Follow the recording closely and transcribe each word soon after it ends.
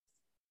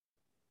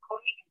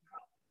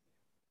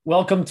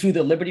Welcome to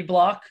the Liberty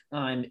Block.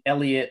 I'm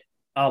Elliot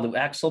Alu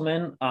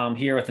Axelman. I'm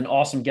here with an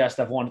awesome guest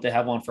I've wanted to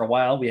have on for a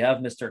while. We have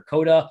Mr.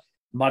 Koda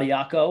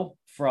Matiaco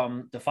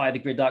from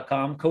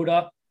defythegrid.com.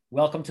 Koda,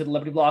 welcome to the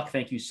Liberty Block.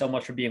 Thank you so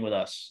much for being with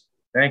us.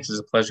 Thanks. It's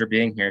a pleasure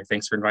being here.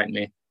 Thanks for inviting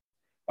me.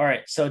 All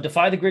right. So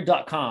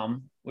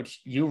defythegrid.com,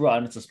 which you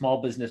run, it's a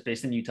small business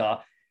based in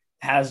Utah,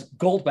 has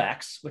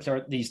goldbacks, which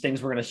are these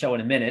things we're going to show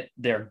in a minute.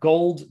 They're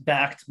gold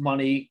backed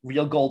money,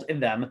 real gold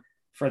in them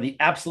for the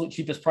absolute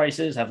cheapest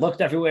prices. I've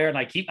looked everywhere and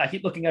I keep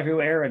looking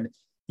everywhere, and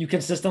you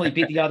consistently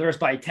beat the others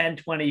by 10,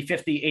 20,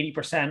 50,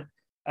 80%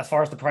 as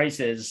far as the price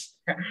is.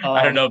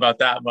 I don't know about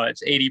that much,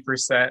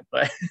 80%,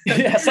 but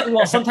Yeah,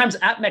 well, sometimes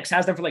AppMex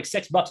has them for like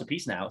 $6 a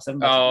piece now, $7 a piece.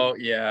 oh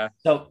yeah.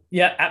 So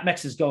yeah,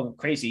 AppMex is going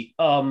crazy.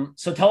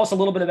 So tell us a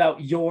little bit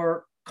about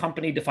your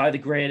company, Defy the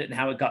Grid, and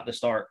how it got the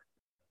start.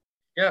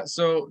 Yeah,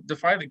 so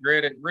Defy the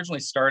Grid, it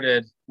originally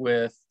started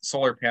with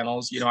solar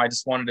panels. I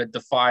just wanted to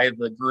defy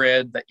the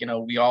grid that,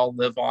 we all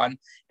live on.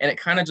 And it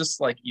kind of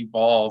just like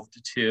evolved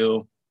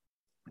to,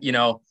 you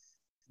know,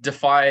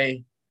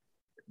 defy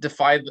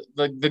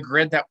the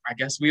grid that I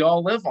guess we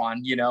all live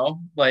on.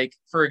 Like,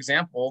 for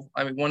example,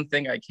 I mean, one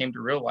thing I came to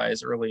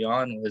realize early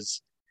on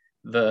was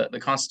the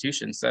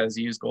Constitution says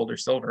use gold or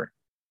silver.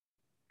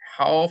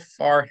 How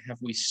far have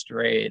we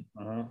strayed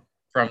Uh-huh.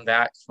 from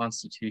that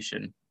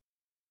Constitution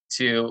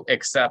to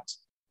accept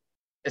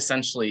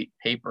essentially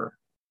paper?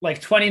 Like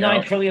You 29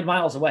 know? trillion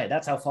miles away.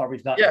 That's how far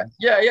we've Yeah, gotten.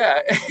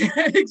 yeah.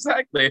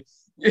 Exactly.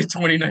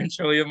 29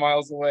 trillion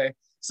miles away.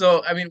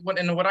 So, I mean,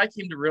 what I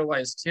came to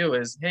realize too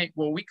is, hey,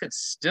 well, we could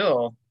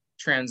still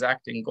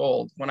transact in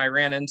gold. When I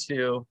ran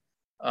into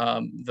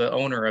the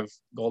owner of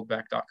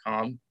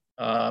goldback.com,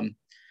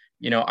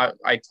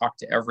 I talked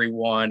to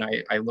everyone.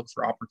 I looked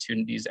for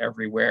opportunities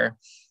everywhere.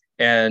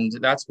 And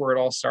that's where it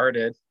all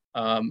started.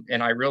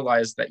 And I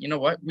realized that, you know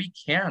what, we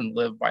can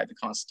live by the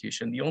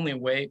Constitution. The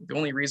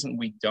only reason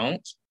we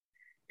don't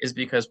is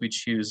because we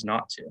choose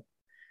not to.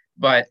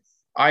 But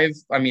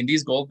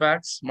these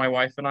goldbacks, my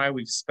wife and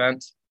we've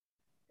spent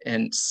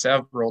in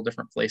several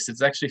different places.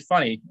 It's actually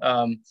funny.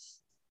 I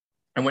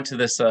went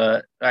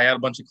to I had a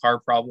bunch of car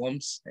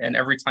problems. And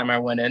every time I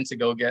went in to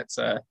go get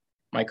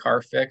my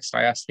car fixed,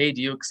 I asked, hey,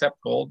 do you accept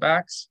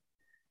goldbacks?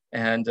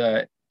 And,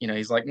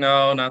 he's like,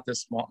 no, not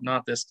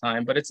this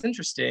time. But it's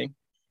interesting.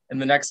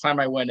 And the next time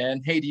I went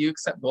in, hey, do you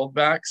accept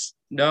goldbacks?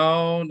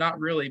 No, not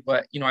really.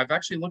 But, I've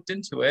actually looked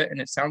into it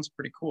and it sounds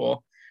pretty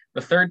cool.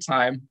 The third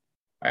time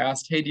I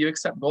asked, hey, do you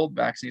accept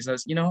goldbacks? He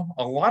says,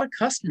 a lot of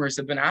customers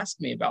have been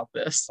asking me about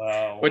this,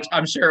 Wow. which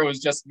I'm sure it was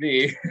just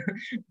me.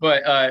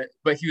 But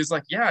he was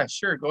like, yeah,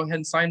 sure, go ahead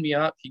and sign me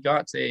up. He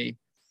got a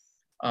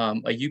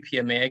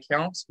UPMA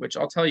account, which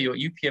I'll tell you, a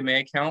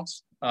UPMA account,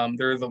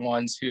 they're the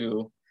ones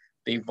who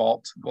they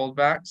vault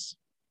goldbacks.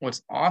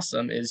 What's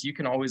awesome is you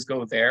can always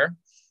go there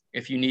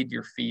if you need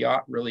your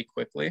fiat really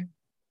quickly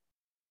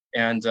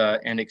and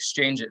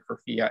exchange it for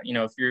fiat.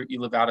 If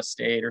you live out of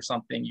state or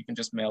something, you can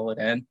just mail it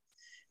in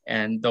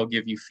and they'll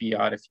give you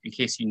fiat in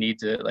case you need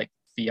to like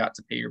fiat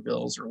to pay your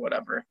bills or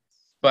whatever.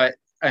 But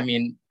I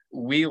mean,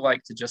 we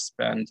like to just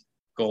spend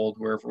gold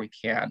wherever we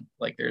can.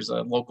 Like there's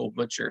a local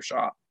butcher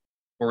shop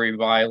where we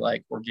buy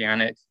like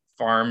organic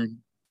farm,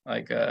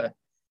 like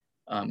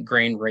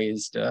grain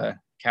raised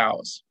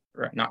cows,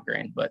 or not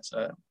grain, but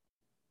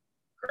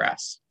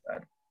grass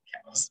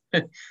cows.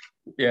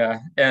 Yeah.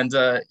 And,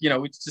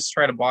 we just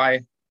try to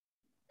buy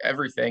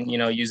everything,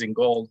 using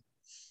gold.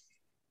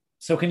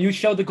 So can you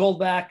show the gold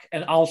back,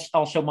 and I'll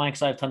show mine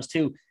because I have tons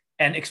too,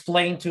 and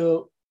explain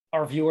to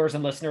our viewers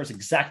and listeners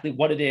exactly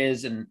what it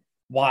is and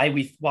why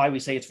we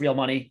say it's real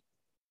money.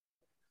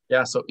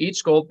 Yeah. So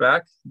each gold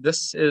back,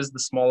 this is the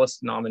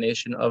smallest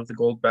denomination of the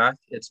gold back.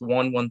 It's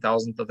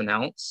 1/1000th of an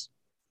ounce.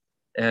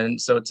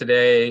 And so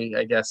today,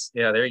 I guess,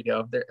 yeah, there you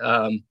go. There,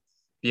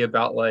 be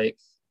about like,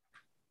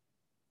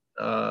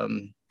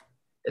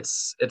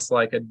 it's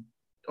like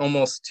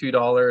almost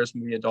 $2,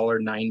 maybe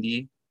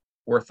 $1.90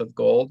 worth of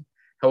gold.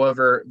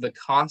 However, the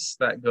cost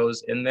that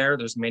goes in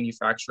there's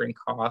manufacturing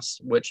costs,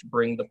 which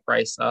bring the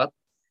price up.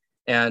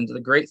 And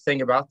the great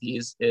thing about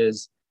these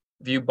is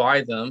if you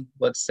buy them,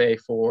 let's say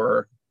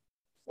for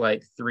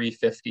like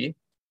 $350,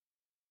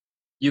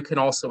 you can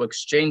also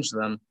exchange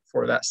them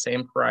for that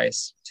same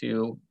price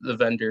to the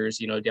vendors,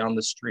 down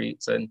the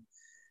streets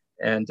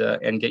and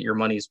get your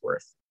money's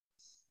worth.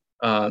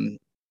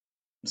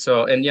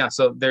 So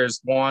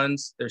there's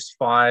ones, there's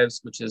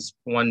fives, which is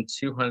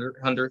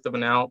 1/200th of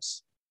an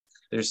ounce.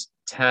 There's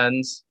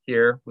tens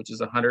here, which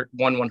is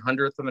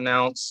 1/100th of an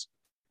ounce.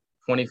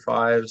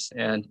 25s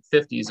and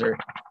 50s are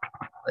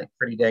like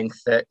pretty dang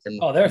thick.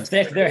 Oh, they're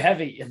thick, they're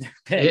heavy, and they're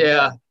big.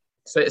 Yeah.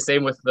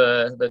 Same with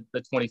the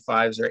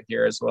 25s right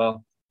here as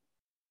well.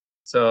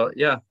 So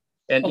yeah.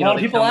 And A lot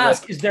of they people come with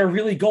ask, is there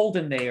really gold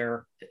in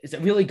there? Is it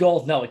really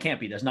gold? No, it can't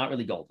be. There's not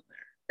really gold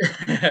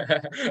in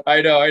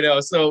I know.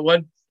 So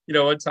one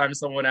time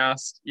someone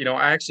asked,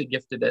 I actually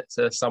gifted it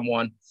to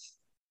someone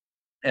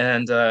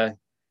and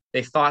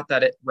they thought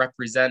that it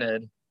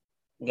represented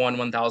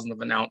 1/1000th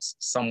of an ounce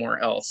somewhere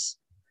else.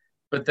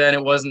 But then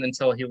it wasn't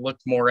until he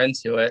looked more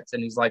into it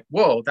and he's like,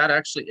 whoa, that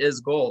actually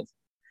is gold.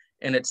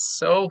 And it's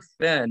so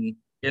thin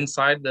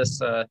inside this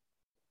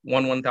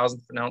 1/1000th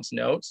of an ounce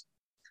note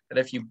that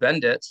if you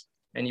bend it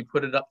and you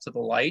put it up to the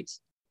light,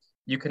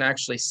 you can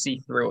actually see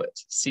through it,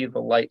 see the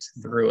light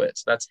through it.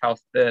 That's how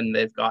thin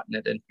they've gotten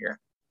it in here.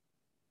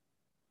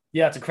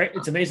 Yeah,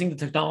 it's amazing the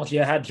technology.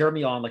 I had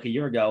Jeremy on like a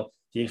year ago.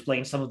 He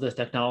explained some of the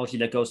technology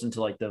that goes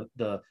into like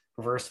the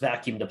reverse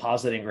vacuum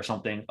depositing or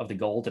something of the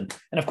gold. And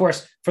of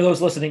course, for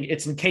those listening,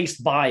 it's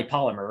encased by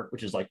polymer,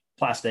 which is like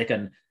plastic,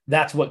 and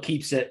that's what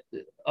keeps it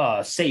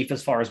safe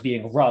as far as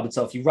being rubbed.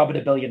 So if you rub it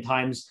a billion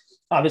times,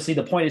 obviously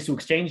the point is to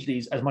exchange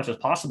these as much as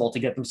possible to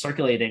get them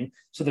circulating,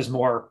 so there's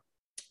more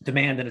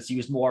demand and it's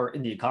used more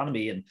in the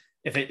economy. And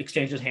if it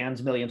exchanges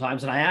hands a million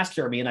times, and I asked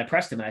Jeremy and I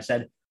pressed him and I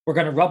said, we're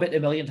going to rub it a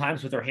million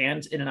times with our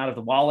hands in and out of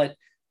the wallet.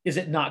 Is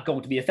it not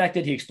going to be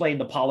affected? He explained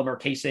the polymer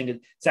casing.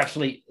 It's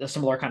actually a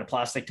similar kind of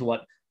plastic to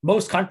what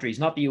most countries,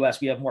 not the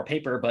US, we have more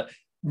paper, but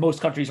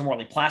most countries are more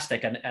like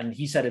plastic. And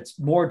he said it's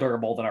more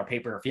durable than our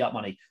paper or fiat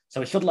money.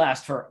 So it should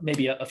last for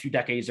maybe a few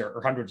decades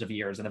or hundreds of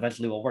years. And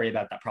eventually we'll worry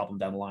about that problem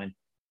down the line.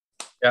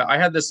 Yeah, I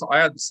had a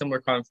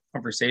similar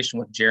conversation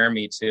with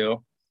Jeremy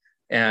too.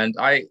 And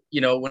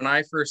when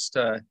I first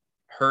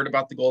heard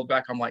about the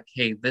goldback, I'm like,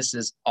 hey, this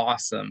is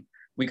awesome.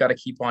 We got to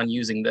keep on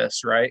using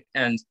this, right?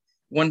 And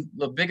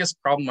the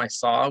biggest problem I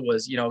saw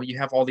was, you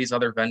have all these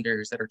other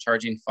vendors that are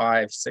charging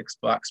 $5-6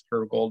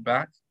 per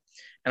goldback.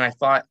 And I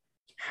thought,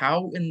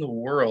 how in the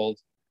world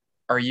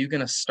are you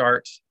going to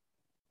start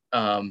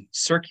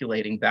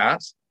circulating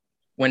that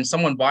when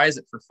someone buys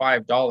it for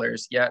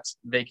 $5, yet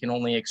they can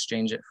only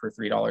exchange it for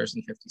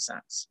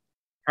 $3.50?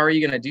 How are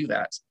you going to do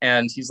that?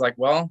 And he's like,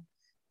 well,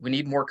 we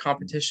need more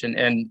competition.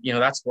 And,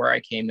 that's where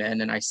I came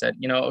in and I said,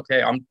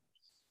 okay,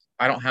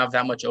 I don't have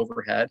that much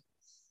overhead.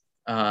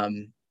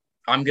 I'm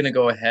going to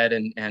go ahead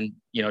and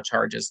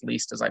charge as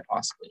least as I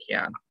possibly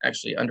can,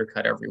 actually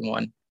undercut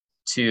everyone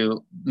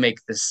to make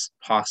this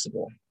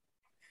possible.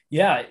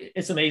 Yeah,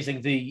 it's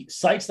amazing. The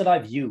sites that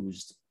I've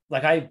used,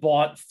 like I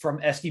bought from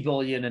SD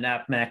Bullion and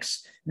AppMex.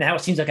 Now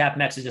it seems like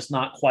AppMex is just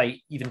not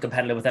quite even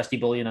competitive with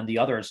SD Bullion and the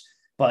others.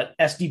 But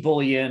SD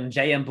Bullion,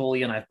 JM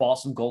Bullion, I've bought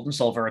some gold and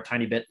silver, a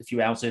tiny bit, a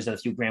few ounces and a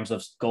few grams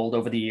of gold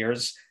over the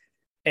years.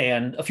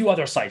 And a few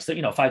other sites that,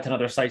 5-10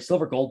 other sites.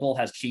 Silver Gold Bull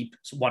has cheap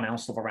 1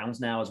 ounce silver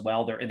rounds now as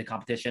well. They're in the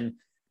competition.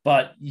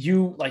 But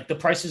you like the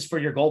prices for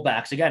your gold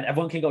backs. Again,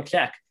 everyone can go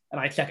check. And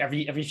I check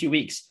every few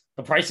weeks.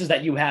 The prices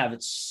that you have,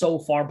 it's so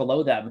far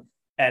below them.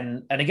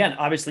 And again,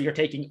 obviously you're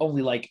taking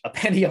only like a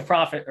penny of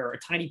profit or a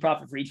tiny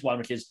profit for each one,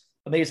 which is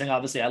amazing.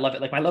 Obviously, I love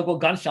it. Like my local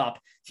gun shop,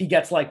 he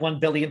gets like 1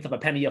 billionth of a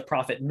penny of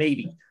profit,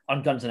 maybe,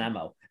 on guns and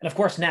ammo. And of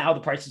course, now the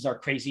prices are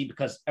crazy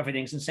because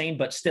everything's insane,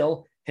 but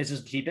still his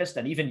is the cheapest.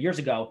 And even years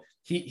ago,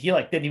 he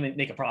like didn't even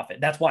make a profit.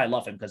 That's why I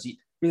love him, because he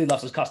really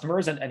loves his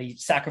customers and he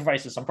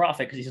sacrifices some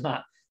profit because he's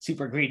not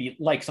super greedy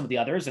like some of the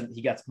others. And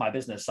he gets my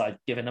business. So I've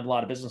given him a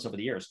lot of business over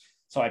the years.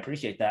 So I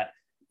appreciate that.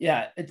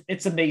 Yeah,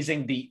 it's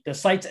amazing. The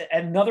sites.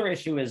 Another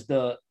issue is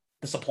the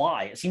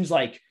supply. It seems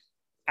like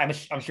I'm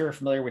sure you're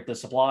familiar with the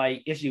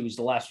supply issues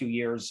the last few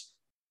years.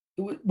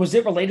 Was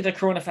it related to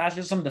corona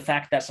fascism? The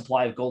fact that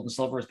supply of gold and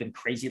silver has been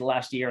crazy the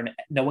last year and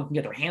no one can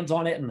get their hands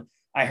on it. And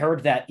I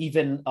heard that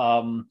even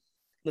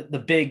the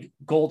big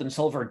gold and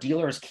silver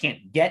dealers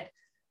can't get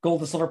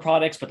gold and silver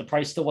products, but the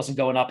price still wasn't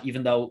going up,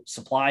 even though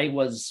supply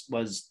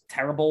was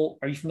terrible.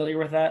 Are you familiar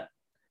with that?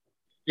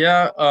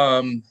 Yeah.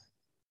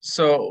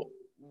 So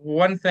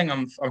one thing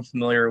I'm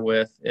familiar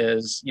with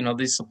is,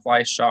 these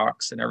supply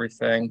shocks and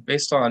everything.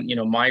 Based on,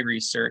 my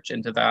research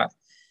into that,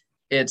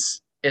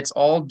 it's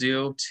all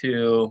due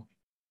to,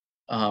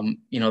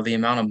 the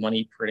amount of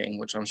money printing,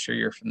 which I'm sure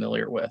you're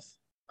familiar with.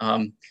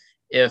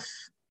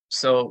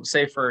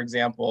 Say for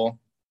example,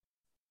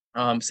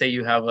 say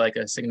you have like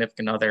a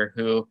significant other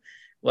who,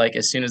 like,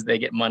 as soon as they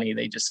get money,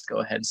 they just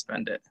go ahead and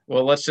spend it.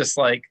 Well, let's just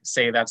like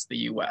say that's the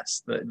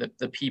US,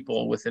 the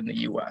people within the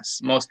US.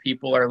 Most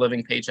people are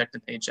living paycheck to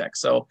paycheck.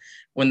 So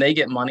when they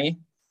get money,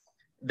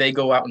 they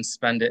go out and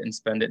spend it and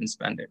spend it and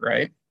spend it,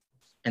 right?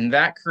 And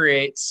that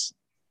creates,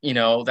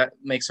 that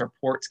makes our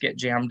ports get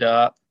jammed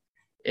up.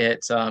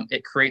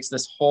 It creates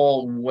this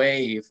whole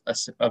wave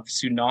of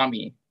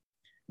tsunami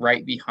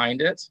right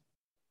behind it,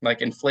 like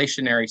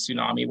inflationary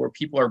tsunami, where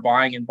people are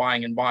buying and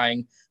buying and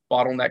buying,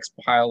 bottlenecks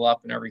pile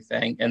up and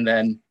everything. And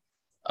then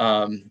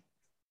all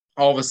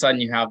of a sudden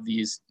you have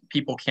these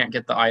people can't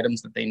get the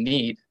items that they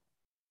need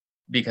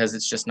because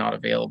it's just not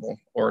available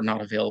or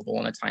not available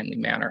in a timely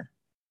manner.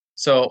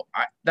 So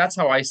that's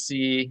how I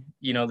see,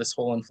 this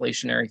whole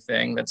inflationary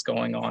thing that's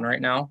going on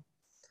right now.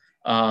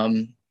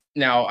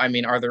 Now, I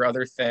mean, are there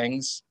other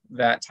things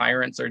that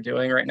tyrants are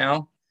doing right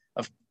now?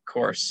 Of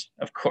course.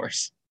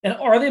 And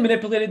are they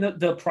manipulating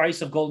the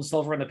price of gold and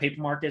silver in the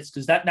paper markets?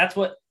 Because that's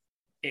what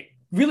it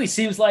really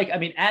seems like. I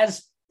mean,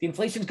 as the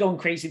inflation's going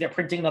crazy, they're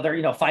printing another,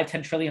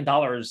 $5-10 trillion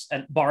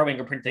and borrowing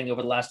or printing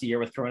over the last year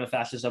with corona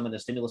fascism and the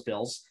stimulus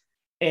bills.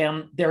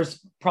 And there's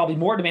probably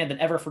more demand than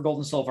ever for gold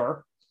and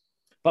silver.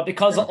 But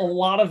because a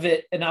lot of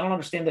it, and I don't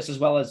understand this as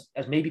well as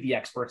maybe the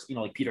experts,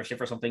 like Peter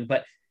Schiff or something,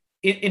 but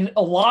in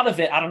a lot of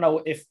it, I don't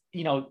know if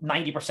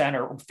 90%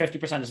 or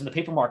 50% is in the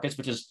paper markets,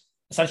 which is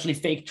essentially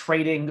fake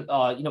trading,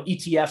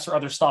 ETFs or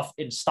other stuff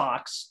in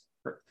stocks,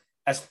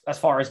 as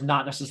far as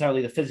not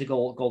necessarily the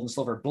physical gold and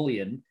silver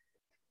bullion.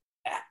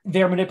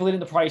 They're manipulating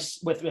the price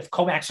with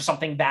COMEX or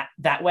something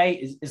that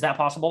way. Is that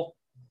possible?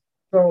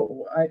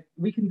 So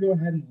we can go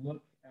ahead and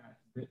look at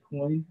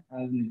Bitcoin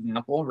as an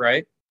example,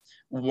 right?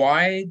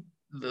 Why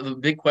the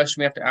big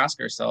question we have to ask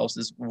ourselves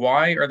is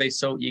why are they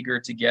so eager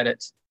to get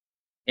it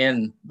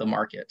in the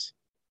market?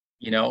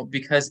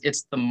 Because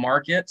it's the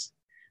market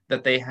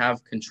that they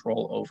have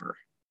control over.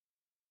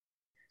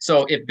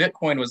 So if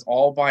Bitcoin was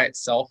all by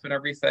itself and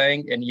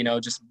everything, and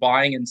just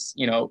buying and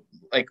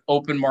like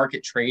open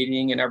market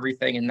trading and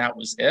everything, and that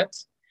was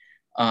it,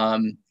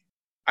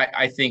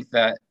 I think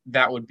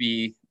that would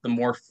be the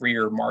more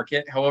freer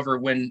market. However,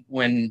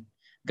 when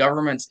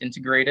governments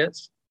integrate it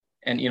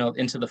and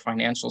into the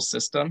financial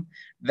system,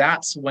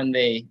 that's when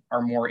they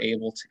are more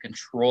able to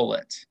control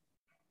it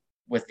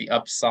with the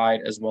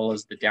upside as well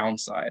as the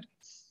downside.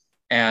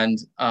 And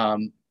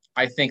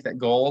I think that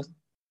gold,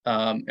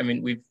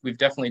 we've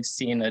definitely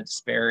seen a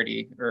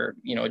disparity or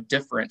a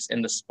difference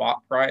in the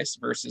spot price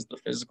versus the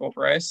physical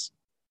price,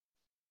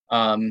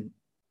 and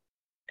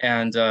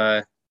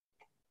how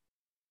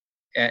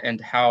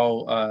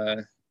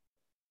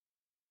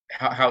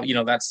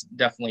that's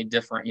definitely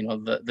different.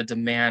 The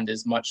demand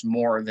is much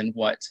more than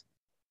what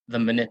the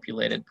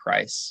manipulated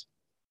price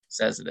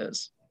says it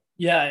is.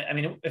 Yeah, I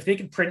mean, if they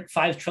can print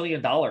 $5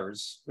 trillion,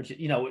 which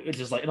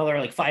is like another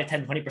like 5,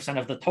 10, 20%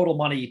 of the total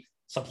money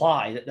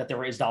supply that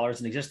there is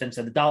dollars in existence,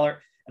 and the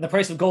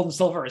price of gold and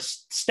silver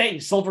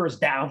stays. Silver is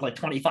down like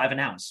 25 an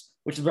ounce,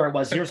 which is where it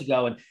was years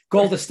ago, and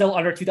gold is still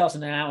under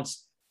 2,000 an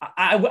ounce.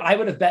 I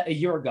would have bet a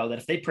year ago that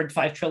if they print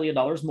 $5 trillion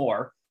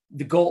more,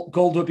 the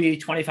gold would be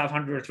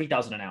 2,500 or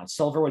 3,000 an ounce.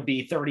 Silver would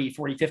be 30,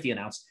 40, 50 an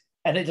ounce.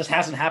 And it just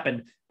hasn't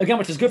happened again,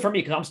 which is good for me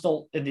because I'm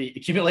still in the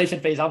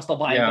accumulation phase. I'm still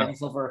buying gold and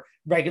silver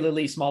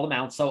regularly, small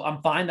amounts. So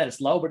I'm fine that it's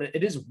low, but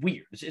it is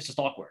weird. It's just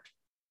awkward.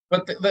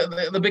 But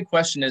the big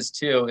question is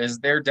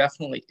there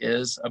definitely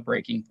is a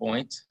breaking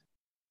point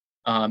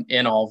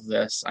in all of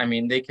this. I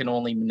mean, they can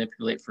only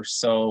manipulate for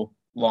so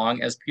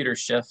long. As Peter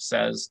Schiff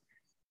says,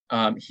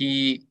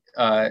 they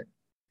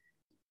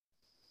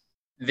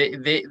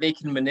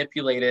can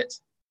manipulate it,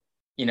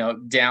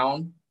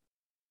 down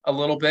a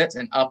little bit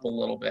and up a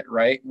little bit,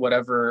 right?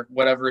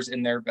 Whatever's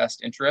in their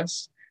best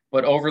interest.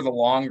 But over the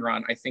long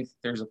run, I think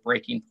there's a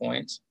breaking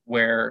point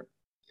where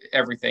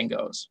everything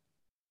goes.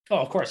 Oh,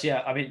 of course,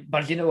 yeah. I mean,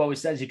 but always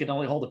says you can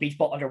only hold a beach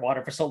ball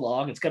underwater for so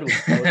long. It's going to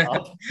explode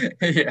up.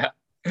 Yeah.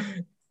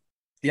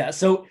 Yeah.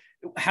 So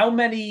how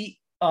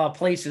many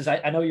places,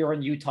 I know you're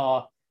in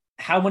Utah,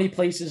 how many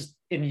places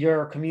in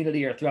your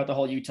community or throughout the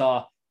whole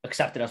Utah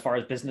accepted as far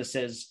as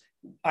businesses?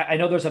 I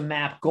know there's a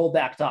map,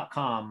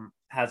 goldback.com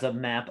has a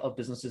map of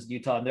businesses in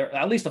Utah, and there are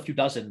at least a few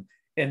dozen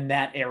in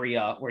that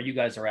area where you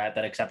guys are at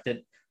that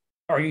accepted.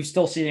 Are you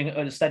still seeing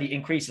a steady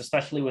increase,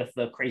 especially with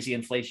the crazy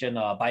inflation,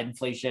 Biden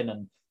inflation,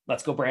 and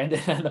let's go Brandon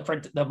and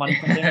the money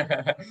printing?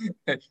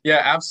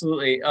 Yeah,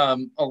 absolutely. A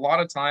lot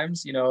of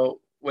times,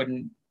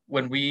 when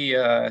we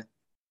go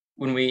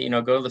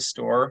to the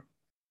store,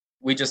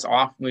 we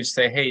often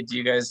say, hey, do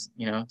you guys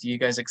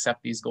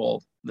accept this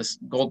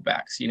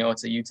goldbacks?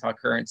 It's a Utah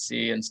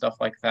currency and stuff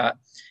like that.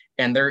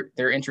 And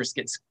their interest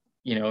gets,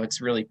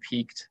 it's really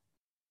peaked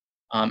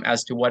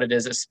as to what it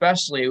is,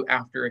 especially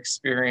after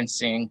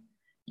experiencing,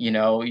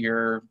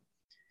 your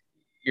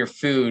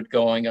food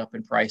going up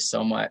in price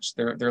so much.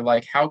 They're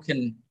like, how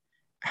can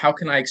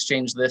I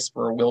exchange this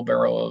for a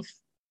wheelbarrow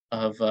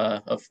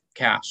of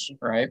cash,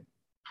 right?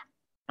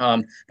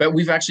 But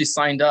we've actually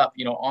signed up,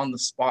 on the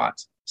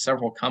spot,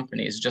 several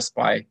companies just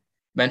by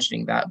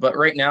mentioning that. But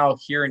right now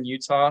here in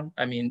Utah,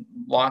 I mean,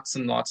 lots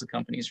and lots of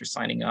companies are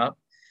signing up.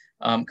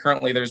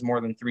 Currently, there's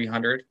more than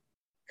 300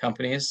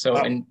 companies. So,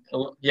 wow. A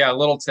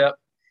little tip,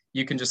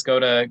 you can just go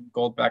to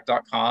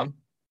goldback.com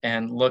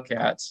and look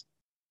at,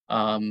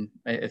 I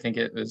think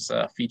it was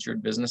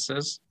featured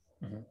businesses.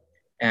 Mm-hmm.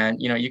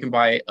 And, you can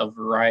buy a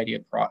variety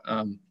of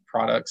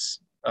products,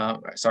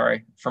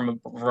 from a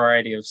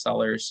variety of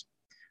sellers.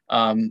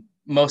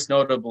 Most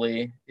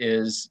notably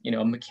is,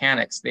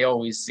 mechanics. They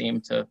always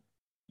seem to,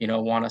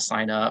 want to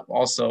sign up.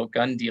 Also,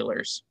 gun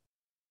dealers.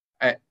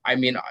 I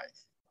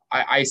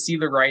see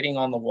the writing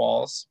on the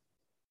walls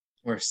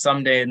where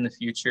someday in the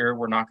future,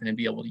 we're not going to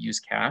be able to use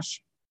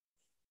cash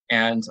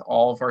and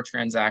all of our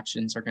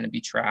transactions are going to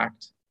be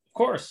tracked. Of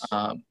course.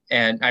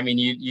 And I mean,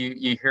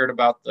 you heard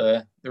about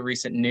the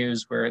recent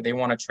news where they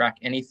want to track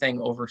anything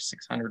over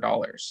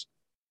 $600.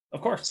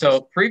 Of course.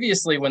 So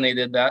previously when they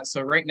did that,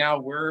 so right now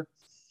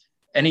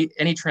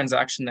any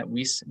transaction that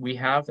we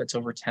have that's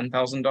over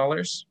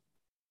 $10,000,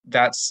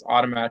 that's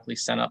automatically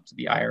sent up to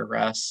the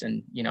IRS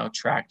and,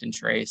 tracked and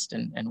traced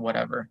and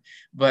whatever.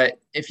 But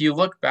if you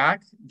look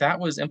back, that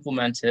was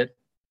implemented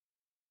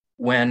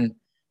when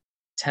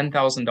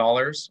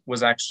 $10,000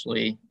 was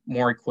actually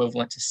more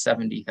equivalent to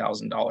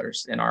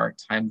 $70,000 in our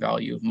time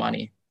value of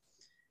money.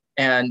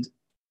 And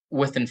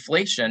with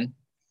inflation,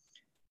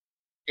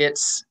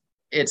 it's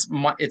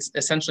it's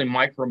essentially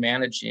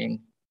micromanaging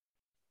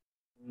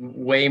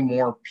way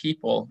more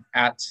people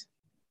at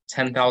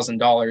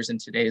 $10,000 in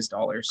today's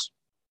dollars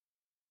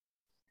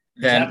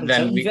than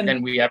Exactly. So even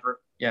than we ever.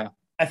 Yeah.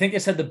 I think they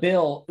said the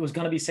bill it was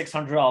going to be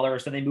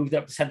 $600, then they moved it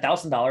up to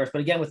 $10,000.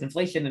 But again, with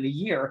inflation in a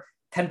year,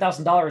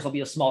 $10,000 will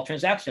be a small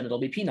transaction. It'll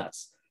be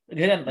peanuts.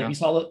 Again, like Yeah. we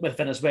saw with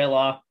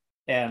Venezuela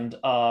and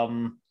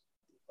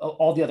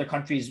all the other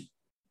countries,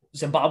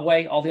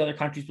 Zimbabwe, all the other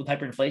countries with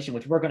hyperinflation,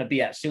 which we're going to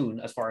be at soon,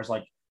 as far as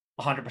like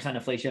 100%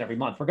 inflation every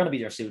month. We're going to be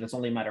there soon. It's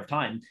only a matter of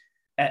time.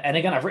 And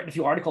again, I've written a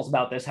few articles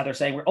about this, how they're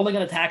saying we're only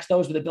going to tax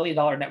those with $1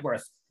 billion net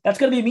worth. That's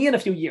going to be me in a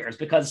few years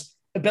because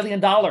 $1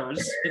 billion,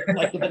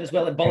 like the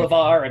Venezuelan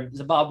bolivar and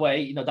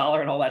Zimbabwe,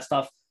 dollar and all that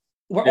stuff,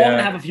 we're all going to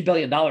Yeah. have a few $1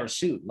 billion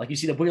soon. Like you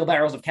see the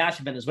wheelbarrows of cash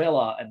in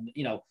Venezuela, and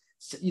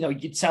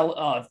you'd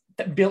sell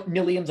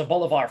millions of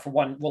bolivar for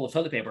one roll of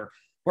toilet paper.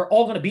 We're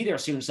all going to be there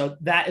soon, so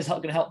that is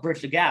going to help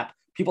bridge the gap.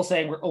 People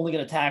saying we're only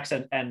going to tax,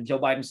 and Joe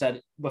Biden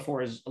said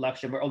before his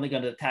election, we're only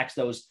going to tax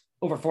those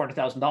over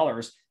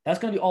 $400,000. That's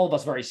going to be all of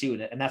us very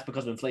soon, and that's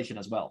because of inflation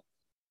as well.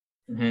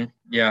 Mm-hmm.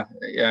 Yeah.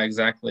 Yeah.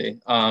 Exactly.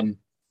 And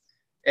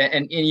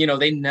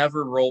they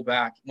never roll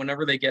back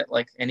whenever they get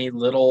like any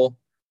little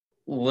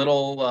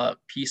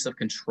piece of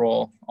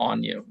control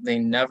on you. They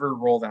never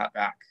roll that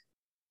back.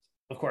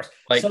 Of course.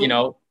 Like,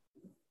 So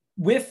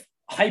with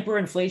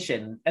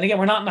hyperinflation, and again,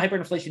 we're not in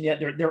hyperinflation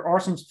yet. There are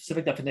some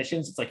specific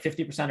definitions. It's like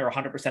 50% or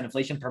 100%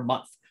 inflation per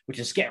month, which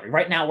is scary.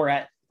 Right now,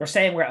 they're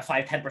saying we're at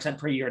 5-10%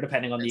 per year,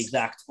 depending on the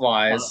exact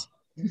lies.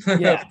 Yeah,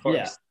 Of yeah.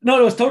 course.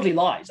 No, it's totally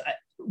lies.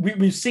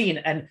 We've seen,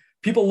 and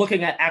people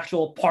looking at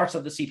actual parts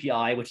of the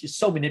CPI, which is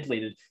so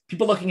manipulated.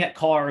 People looking at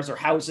cars or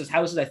houses.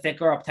 Houses, I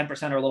think, are up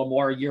 10% or a little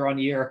more year on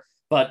year.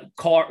 But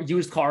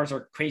used cars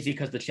are crazy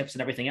because of the chips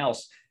and everything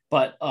else.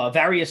 But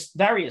various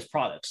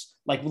products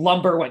like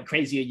lumber went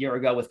crazy a year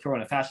ago with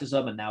corona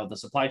fascism and now the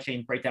supply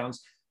chain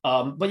breakdowns.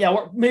 But yeah,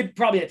 we're maybe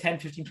probably at 10,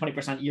 15,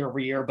 20% year over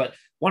year. But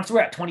once we're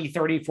at 20,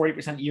 30,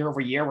 40% year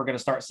over year, we're going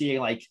to start seeing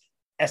like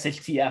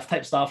SHTF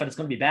type stuff, and it's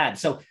going to be bad.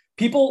 So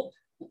people,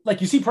 like,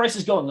 you see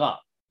prices going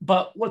up.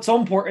 But what's so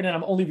important, and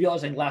I'm only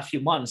realizing the last few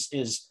months,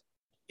 is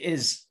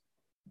it's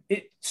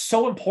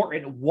so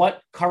important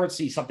what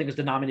currency something is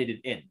denominated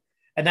in.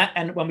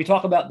 And when we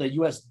talk about the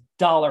US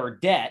dollar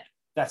debt,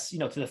 that's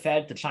to the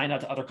Fed, to China,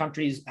 to other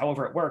countries,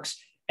 however it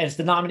works, and it's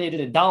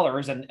denominated in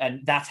dollars,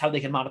 and that's how they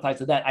can monetize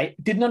the debt. I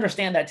didn't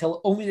understand that till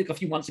only like a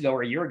few months ago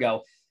or a year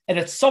ago, and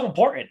it's so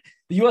important.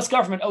 The U.S.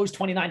 government owes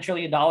 $29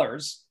 trillion,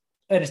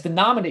 and it's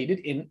denominated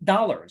in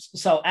dollars.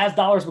 So as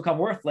dollars become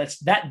worthless,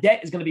 that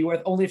debt is going to be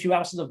worth only a few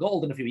ounces of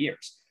gold in a few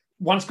years.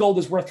 Once gold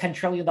is worth $10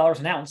 trillion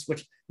an ounce,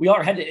 which we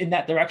are headed in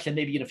that direction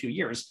maybe in a few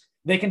years,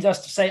 they can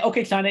just say,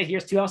 okay, China,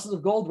 here's 2 ounces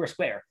of gold, we're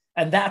square.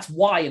 And that's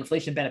why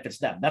inflation benefits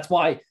them. That's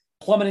why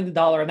plummeting the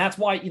dollar. And that's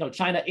why,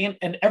 China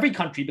and every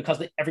country,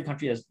 because every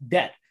country has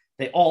debt,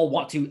 they all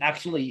want to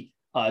actually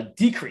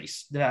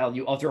decrease the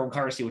value of their own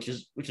currency, which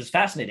is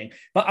fascinating.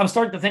 But I'm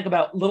starting to think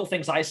about little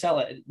things I sell,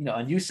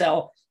 and you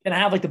sell, and I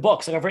have like the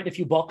books. Like I've written a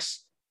few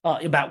books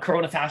about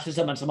corona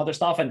fascism and some other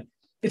stuff, and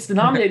it's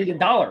denominated in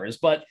dollars,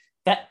 but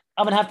that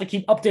I'm gonna have to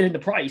keep updating the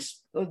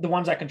price, the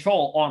ones I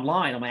control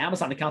online on my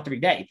Amazon account every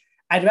day.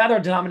 I'd rather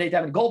denominate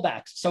them in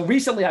goldbacks. So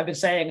recently I've been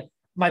saying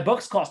my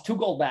books cost 2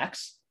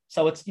 goldbacks.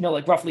 So it's,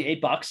 like roughly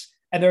 $8.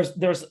 And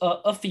there's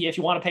a fee. If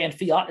you want to pay in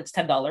fiat, it's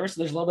 $10.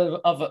 There's a little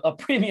bit of a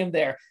premium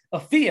there, a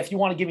fee if you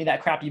want to give me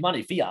that crappy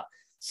money, fiat.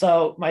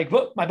 So my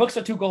books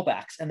are 2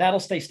 goldbacks, and that'll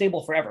stay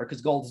stable forever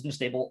because gold has been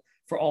stable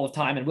for all of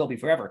time and will be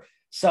forever.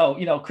 So,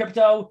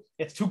 crypto,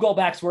 it's 2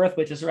 goldbacks worth,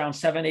 which is around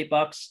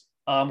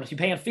 $7-8. If you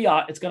pay in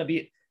fiat, it's going to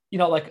be,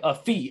 like a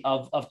fee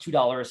of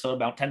 $2, so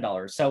about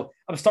 $10. So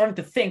I'm starting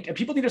to think, and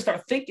people need to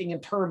start thinking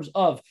in terms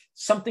of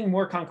something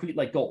more concrete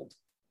like gold.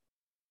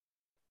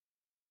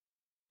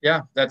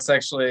 Yeah, that's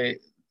actually,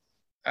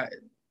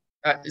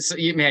 so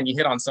you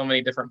hit on so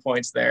many different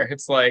points there.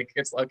 It's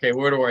okay,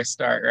 where do I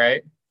start,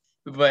 right?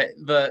 But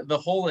the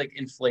whole like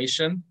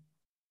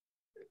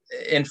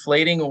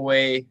inflating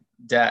away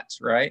debt,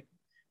 right?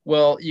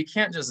 Well, you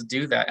can't just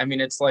do that. I mean,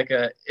 it's like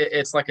a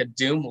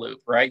doom loop,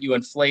 right? You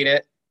inflate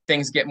it,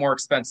 things get more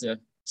expensive,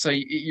 so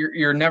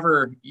you're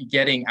never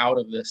getting out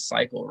of this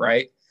cycle,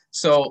 right?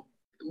 So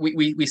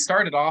we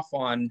started off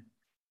on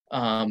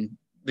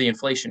the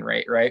inflation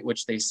rate, right,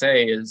 which they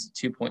say is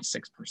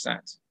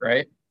 2.6%,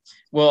 right?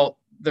 Well,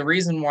 the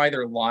reason why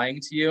they're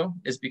lying to you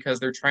is because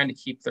they're trying to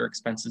keep their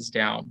expenses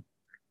down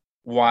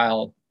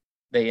while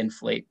they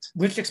inflate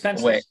Which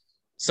expenses? away.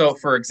 So,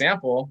 for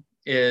example,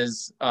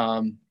 is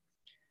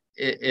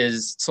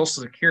Social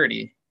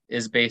Security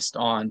is based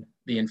on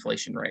the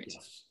inflation rate.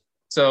 Yes.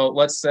 So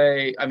let's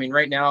say, I mean,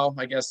 right now,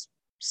 I guess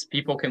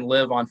people can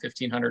live on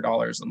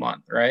 $1,500 a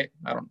month, right?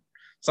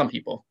 Some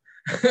people.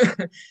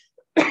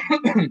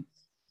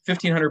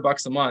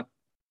 $1,500 a month.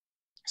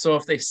 So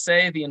if they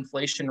say the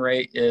inflation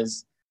rate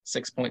is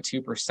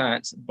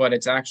 6.2%, but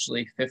it's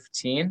actually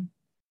 15,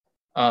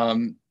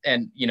 and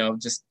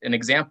just an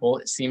example,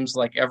 it seems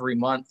like every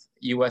month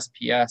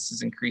USPS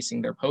is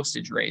increasing their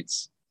postage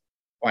rates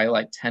by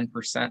like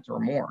 10%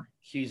 or more.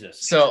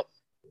 Jesus. So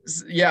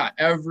Yeah,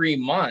 every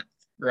month,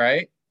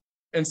 right?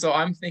 And so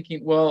I'm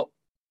thinking, well,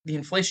 the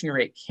inflation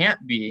rate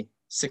can't be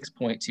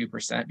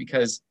 6.2%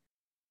 because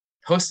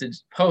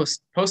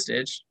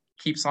postage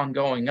keeps on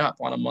going up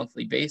on a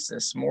monthly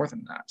basis more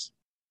than that.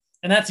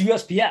 And that's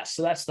USPS.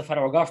 So that's the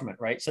federal government,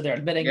 right? So they're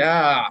admitting.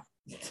 Yeah.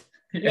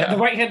 The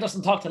right hand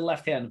doesn't talk to the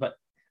left hand, but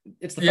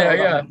it's the federal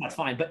government. That's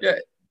fine. But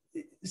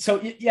so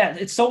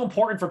it's so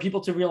important for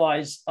people to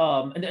realize,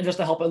 and just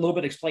to help a little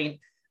bit explain,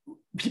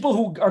 people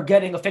who are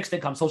getting a fixed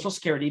income, Social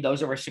Security,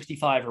 those over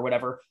 65 or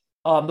whatever,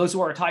 those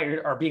who are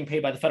retired are being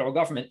paid by the federal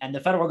government, and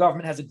the federal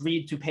government has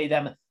agreed to pay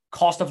them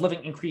cost of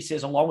living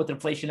increases along with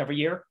inflation every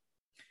year.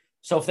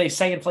 So if they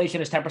say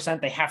inflation is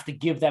 10%, they have to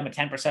give them a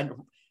 10%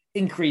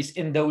 increase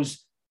in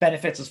those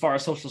benefits as far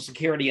as Social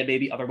Security and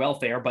maybe other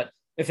welfare. But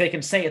if they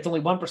can say it's only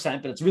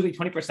 1%, but it's really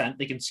 20%,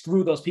 they can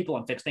screw those people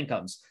on fixed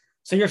incomes.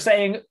 So you're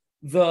saying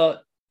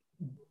the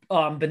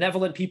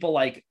benevolent people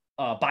like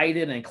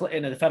Biden and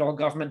Clinton and the federal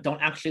government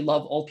don't actually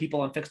love old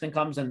people on fixed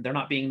incomes, and they're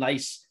not being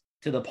nice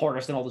to the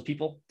poorest and all those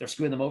people. They're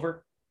screwing them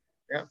over.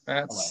 Yeah,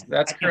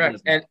 that's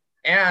correct.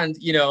 And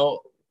you know,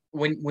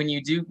 when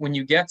you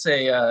get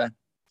a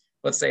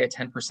let's say a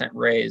 10%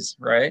 raise,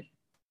 right?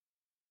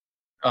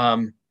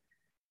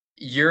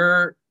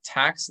 Your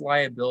tax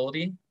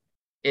liability,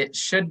 it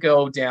should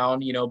go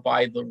down, you know,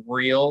 by the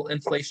real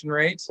inflation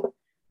rate,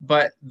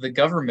 but the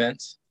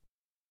government,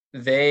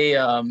 they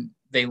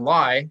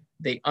lie,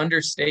 they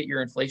understate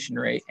your inflation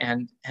rate,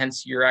 and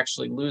hence you're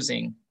actually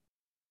losing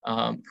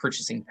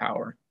purchasing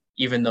power,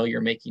 even though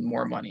you're making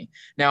more money.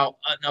 Now,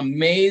 an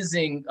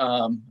amazing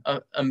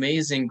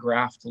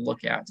graph to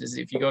look at is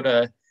if you go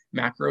to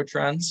macro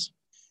trends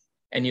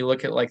and you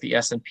look at like the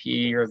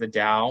S&P or the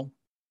Dow,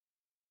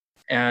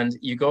 and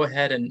you go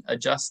ahead and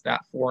adjust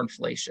that for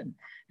inflation.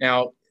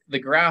 Now, the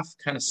graph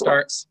kind of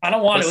starts. I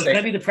don't want it. It's going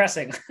to be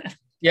depressing.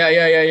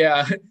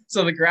 Yeah.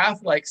 So the graph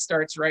like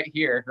starts right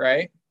here,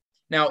 right?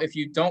 Now, if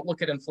you don't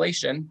look at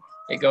inflation,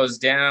 it goes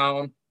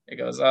down, it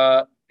goes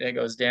up, it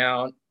goes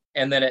down.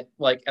 And then it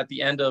like at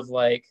the end of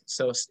like,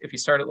 so if you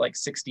start at like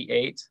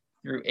 68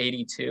 through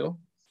 82,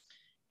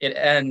 it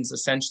ends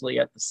essentially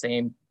at the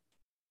same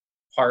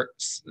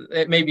parts.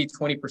 It may be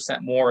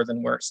 20% more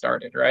than where it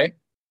started, right?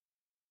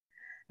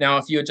 Now,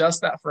 if you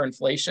adjust that for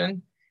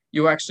inflation,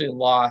 you actually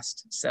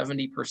lost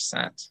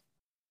 70%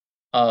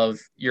 of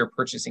your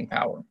purchasing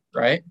power,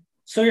 right?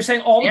 So you're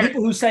saying all the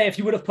people who say if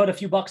you would have put a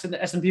few bucks in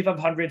the S&P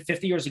 500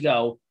 50 years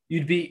ago,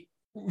 you'd be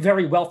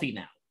very wealthy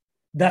now.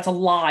 That's a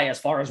lie as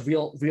far as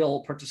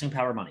real purchasing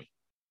power money.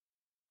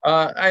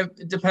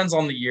 It depends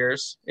on the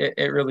years.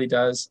 It really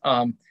does.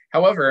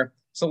 However,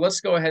 so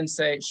let's go ahead and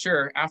say,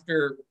 sure,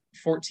 after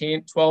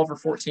 12 or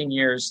 14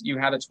 years, you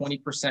had a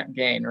 20%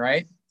 gain,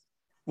 right?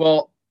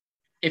 Well,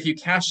 if you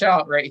cash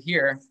out right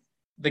here,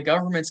 the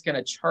government's going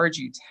to charge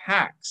you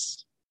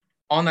tax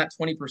on that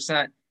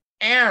 20%,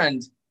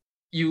 and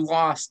you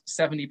lost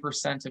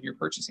 70% of your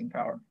purchasing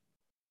power.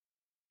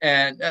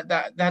 And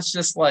that's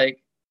just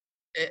like,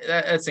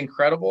 that's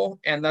incredible.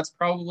 And that's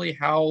probably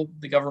how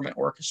the government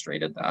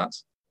orchestrated that,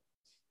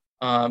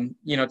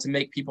 you know, to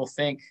make people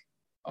think,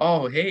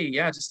 oh, hey,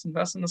 yeah, just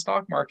invest in the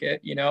stock market,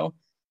 you know?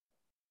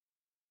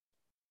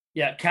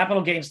 Yeah,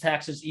 capital gains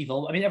tax is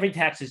evil. I mean, every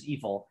tax is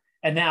evil.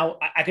 And now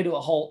I could do a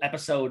whole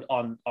episode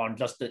on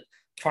just the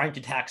trying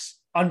to tax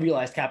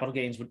unrealized capital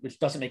gains, which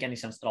doesn't make any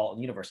sense at all in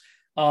the universe.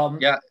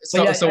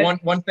 So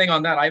one thing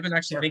on that, I've been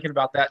actually thinking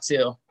about that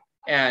too.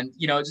 And,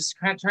 you know, just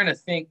kind of trying to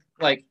think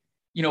like,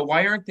 you know,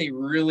 why aren't they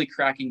really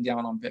cracking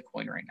down on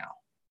Bitcoin right now?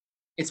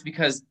 It's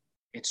because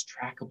it's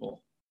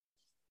trackable.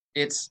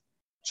 It's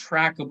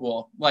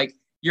trackable. Like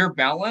your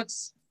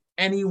balance,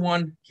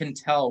 anyone can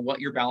tell what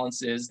your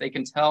balance is. They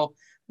can tell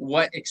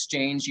what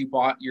exchange you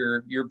bought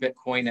your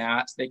Bitcoin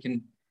at. They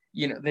can,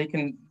 you know, they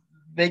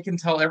can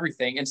tell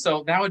everything. And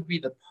so that would be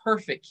the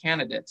perfect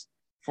candidate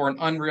for an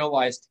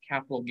unrealized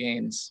capital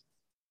gains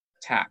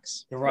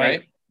tax. You're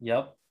right.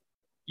 Yep.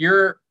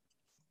 Your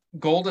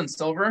gold and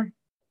silver,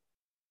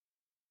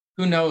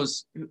 who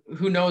knows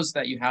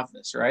that you have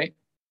this, right?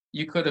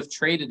 You could have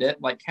traded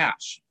it like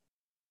cash.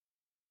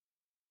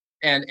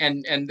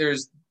 And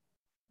there's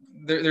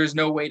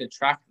no way to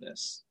track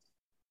this.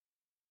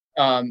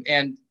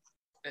 And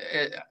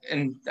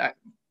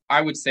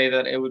I would say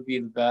that it would be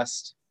the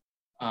best.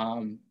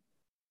 I'd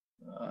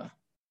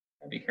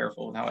be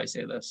careful with how I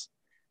say this.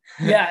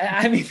 Yeah,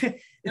 I mean,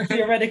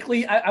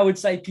 theoretically, I would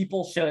say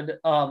people should.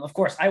 Of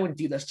course, I wouldn't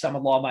do this because I'm a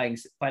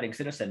law-abiding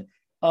citizen.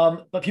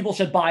 But people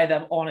should buy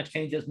them on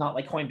exchanges, not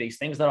like Coinbase,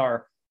 things that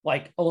are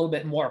like a little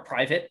bit more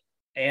private,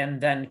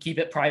 and then keep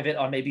it private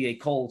on maybe a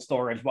cold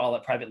storage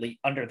wallet privately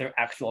under their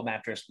actual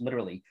mattress,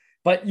 literally.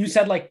 But you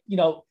said like, you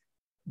know,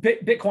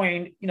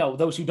 Bitcoin, you know,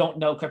 those who don't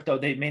know crypto,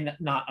 they may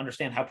not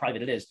understand how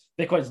private it is.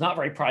 Bitcoin is not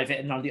very private.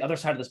 And on the other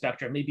side of the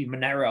spectrum, maybe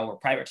Monero or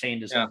private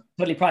chain is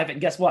totally private.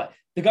 And guess what?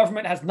 The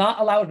government has not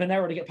allowed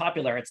Monero to get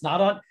popular. It's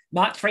not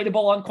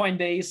tradable on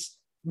Coinbase.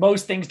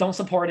 Most things don't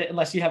support it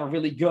unless you have a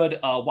really good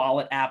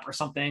wallet app or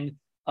something.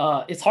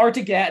 It's hard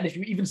to get. And if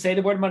you even say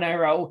the word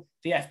Monero,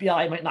 the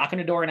FBI might knock on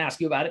your door and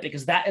ask you about it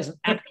because that is an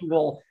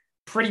actual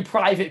pretty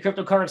private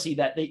cryptocurrency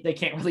that they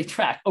can't really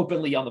track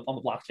openly on the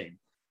blockchain.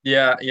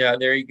 Yeah,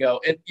 there you go.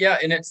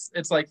 And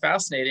it's like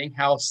fascinating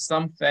how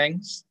some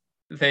things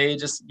they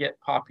just get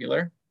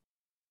popular,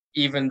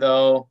 even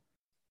though,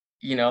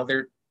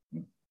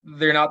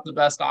 they're not the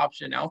best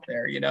option out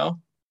there.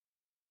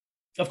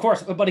 Of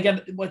course, but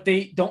again, what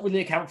they don't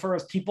really account for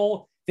is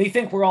people. They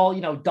think we're all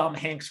dumb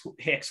hicks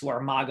who are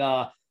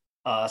MAGA,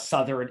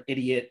 Southern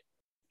idiot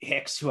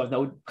hicks who have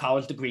no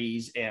college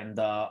degrees and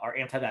are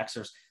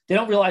anti-vaxxers. They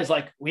don't realize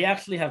like we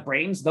actually have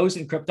brains. Those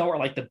in crypto are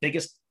like the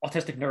biggest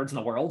autistic nerds in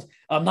the world.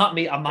 Not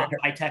me. I'm not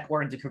high tech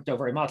or into crypto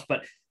very much,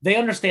 but they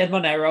understand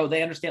Monero.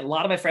 They understand. A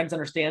lot of my friends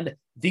understand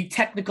the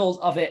technicals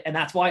of it, and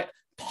that's why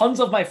tons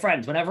of my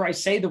friends, whenever I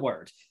say the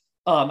word,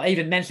 I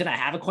even mentioned I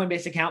have a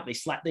Coinbase account.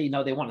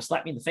 They want to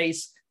slap me in the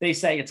face. They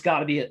say it's got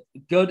to be a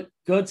good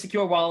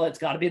secure wallet. It's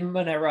got to be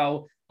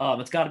Monero.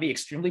 It's got to be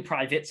extremely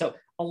private. So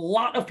a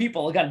lot of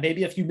people, again,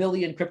 maybe a few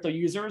million crypto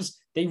users,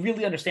 they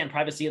really understand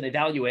privacy and they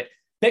value it.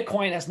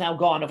 Bitcoin has now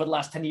gone over the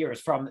last 10 years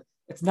from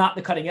it's not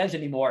the cutting edge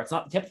anymore. It's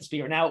not the tip of the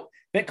spear. Now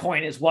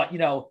Bitcoin is what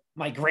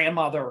my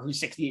grandmother who's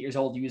 68 years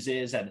old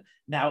uses, and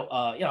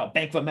now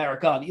Bank of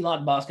America and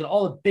Elon Musk and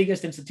all the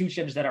biggest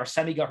institutions that are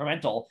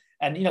semi-governmental,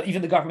 and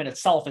even the government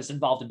itself is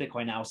involved in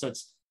Bitcoin now. So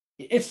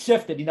it's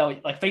shifted.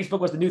 Like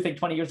Facebook was the new thing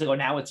 20 years ago.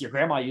 Now it's your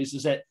grandma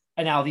uses it,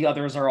 and now the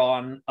others are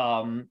on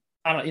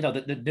I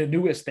don't the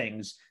newest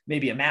things,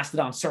 maybe a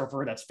Mastodon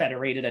server that's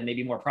federated and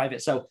maybe more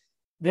private. So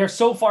they're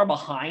so far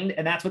behind,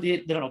 and that's what they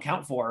don't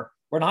account for.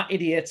 We're not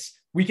idiots.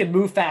 We can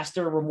move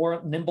faster. We're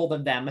more nimble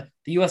than them.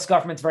 The U.S.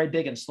 government's very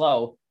big and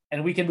slow,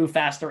 and we can move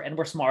faster, and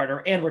we're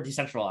smarter, and we're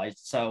decentralized.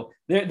 So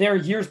they're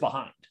years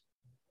behind.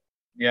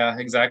 Yeah,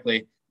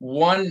 exactly.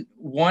 One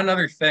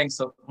other thing.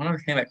 So one other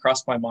thing that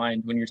crossed my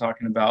mind when you're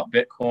talking about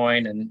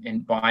Bitcoin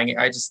and buying it,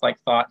 I just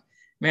thought,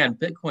 man,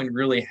 Bitcoin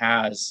really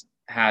has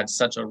had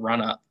such a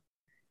run up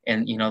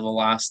in the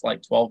last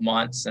 12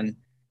 months,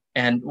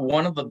 and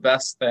one of the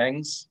best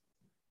things,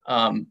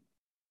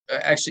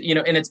 actually,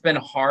 and it's been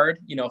hard.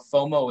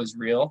 FOMO is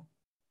real,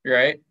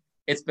 right?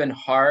 It's been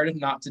hard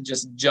not to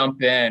just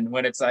jump in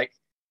when it's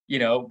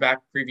back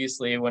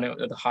previously when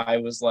the high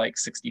was like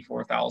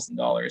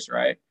 $64,000,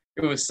 right?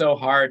 It was so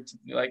hard to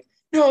be like,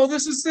 no,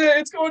 this is it.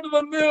 It's going to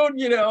the moon,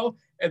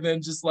 and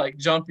then just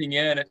jumping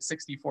in at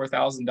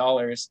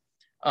 $64,000.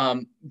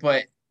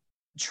 But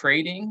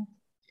trading,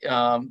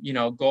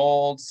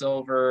 gold,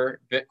 silver,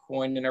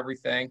 Bitcoin, and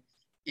everything,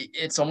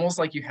 it's almost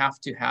like you have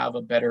to have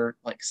a better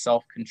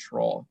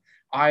self-control.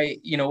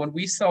 When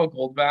we sell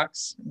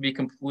goldbacks, to be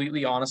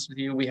completely honest with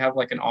you, we have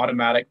an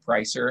automatic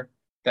pricer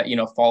that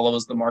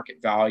follows the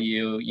market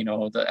value,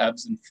 the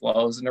ebbs and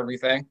flows and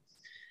everything.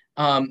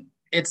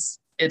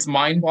 It's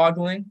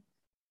mind-boggling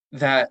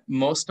that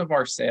most of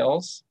our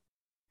sales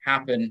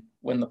happen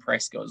when the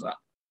price goes up.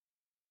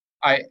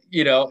 And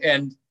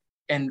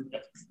the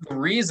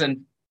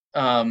reason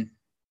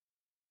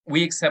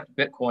we accept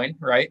Bitcoin,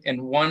 right?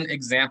 And one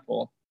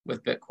example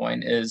with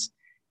Bitcoin is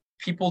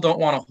people don't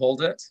want to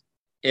hold it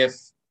if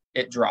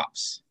it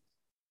drops,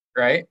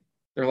 right?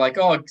 They're like,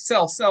 oh,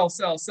 sell.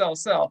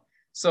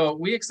 So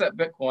we accept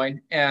Bitcoin,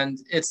 and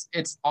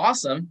it's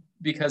awesome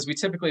because we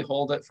typically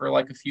hold it for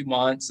a few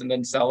months and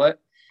then sell it,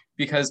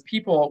 because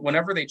people,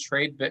 whenever they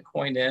trade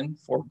Bitcoin in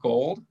for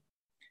gold,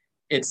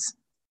 it's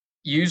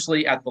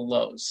usually at the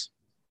lows.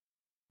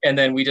 And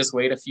then we just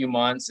wait a few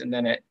months, and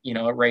then it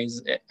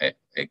raises,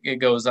 it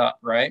goes up,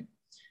 right?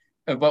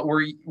 But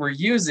we're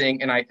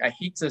using, and I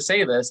hate to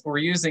say this, we're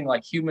using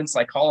human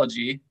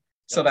psychology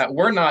so that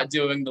we're not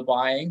doing the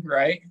buying,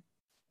 right?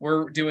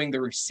 We're doing the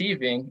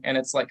receiving, and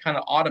it's kind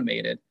of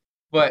automated.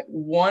 But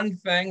one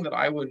thing that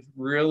I would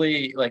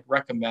really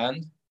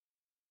recommend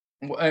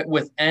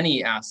with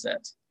any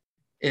asset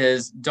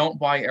is don't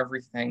buy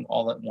everything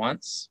all at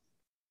once.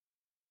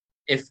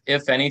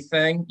 If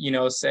anything,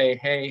 say,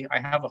 hey, I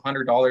have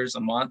 $100 a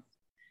month,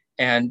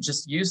 and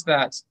just use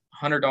that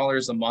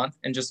 $100 a month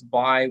and just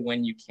buy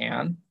when you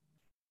can,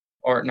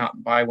 or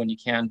not buy when you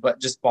can, but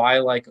just buy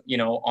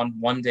on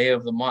one day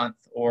of the month,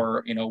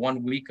 or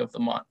 1 week of the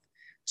month,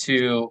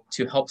 to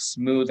help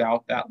smooth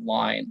out that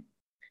line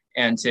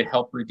and to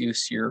help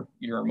reduce your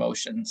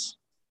emotions.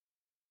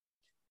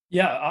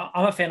 Yeah,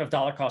 I'm a fan of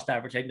dollar cost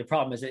averaging. The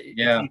problem is it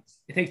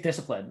takes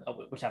discipline,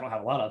 which I don't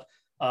have a lot of.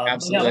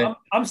 Absolutely.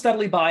 I'm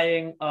steadily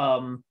buying.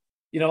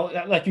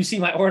 Like you see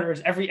my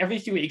orders every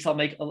few weeks. I'll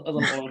make a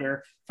little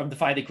order from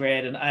Defy the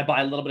Grid, and I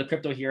buy a little bit of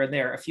crypto here and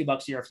there, a few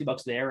bucks here, a few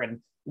bucks there, and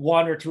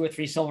 1 or 2 or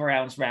 3 silver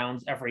rounds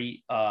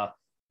every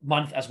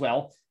month as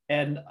well.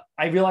 And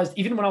I realized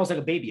even when I was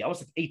a baby, I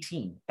was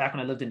 18 back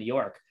when I lived in New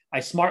York, I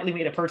smartly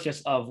made a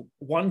purchase of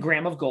 1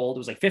 gram of gold. It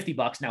was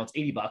 $50. Now it's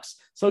 $80.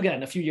 So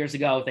again, a few years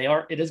ago,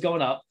 it is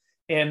going up.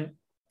 And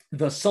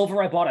the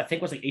silver I bought, I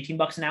think was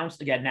 $18 an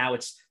ounce. Again, now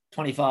it's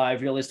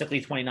 25,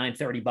 realistically 29,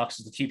 $30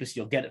 is the cheapest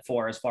you'll get it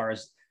for, as far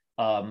as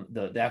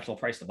the actual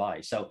price to buy.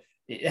 So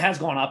it has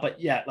gone up,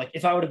 but yeah,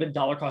 if I would have been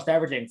dollar cost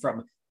averaging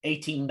from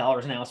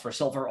 $18 an ounce for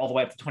silver all the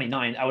way up to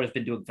 29, I would have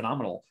been doing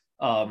phenomenal.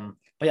 But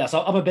yeah,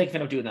 so I'm a big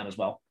fan of doing that as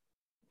well.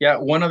 Yeah,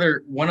 one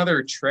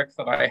other trick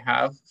that I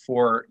have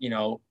for,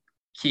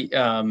 key,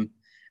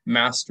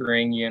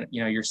 mastering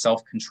your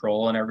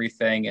self-control and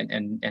everything,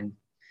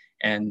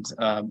 and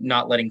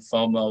not letting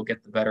FOMO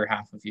get the better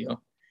half of you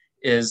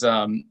is,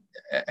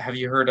 have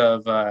you heard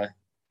of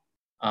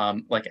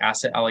like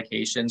asset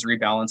allocations,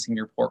 rebalancing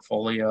your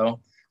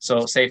portfolio?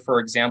 So say, for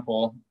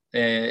example,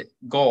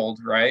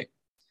 gold, right?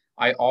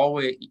 I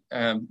always,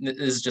 this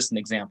is just an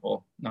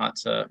example, not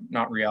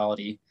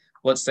reality.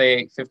 Let's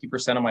say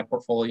 50% of my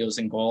portfolio is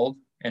in gold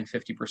and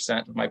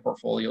 50% of my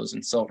portfolio is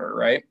in silver,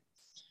 right?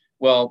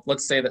 Well,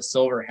 let's say that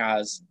silver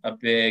has a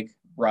big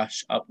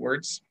rush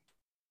upwards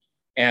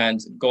and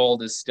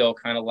gold is still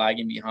kind of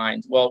lagging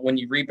behind. Well, when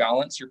you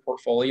rebalance your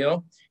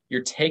portfolio,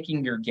 you're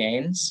taking your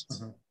gains,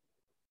 Mhm.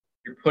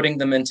 you're putting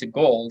them into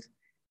gold,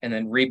 and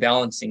then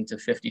rebalancing to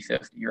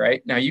 50-50,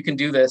 right? Now you can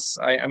do this.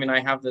 I mean,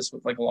 I have this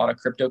with like a lot of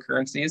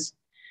cryptocurrencies,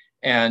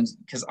 and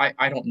because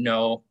I don't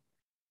know,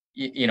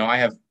 I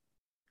have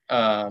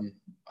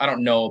I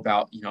don't know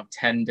about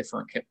 10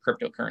 different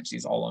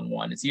cryptocurrencies all in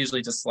one. It's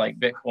usually just like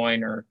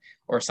Bitcoin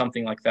or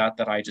something like that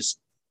I just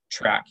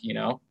track.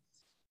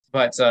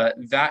 But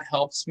that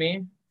helps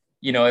me,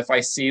 if I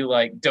see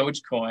like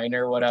Dogecoin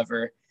or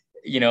whatever,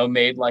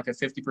 made like a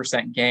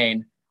 50%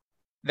 gain,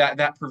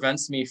 that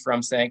prevents me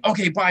from saying,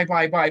 okay, buy,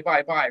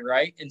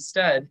 right?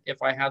 Instead,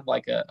 if I had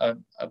like a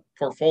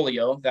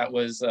portfolio that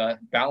was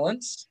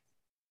balanced,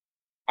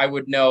 I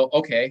would know,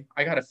 okay,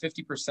 I got a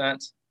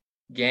 50%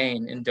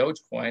 gain in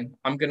Dogecoin.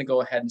 I'm going to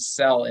go ahead and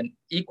sell and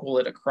equal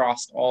it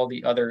across all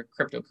the other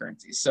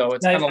cryptocurrencies. So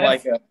it's Now, kind of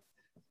like a,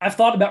 I've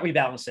thought about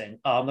rebalancing.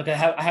 Look, I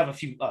have a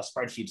few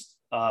spreadsheets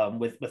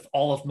with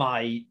all of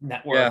my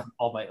net worth, yeah,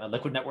 all my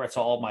liquid net worth,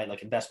 so all my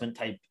like investment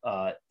type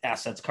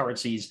assets,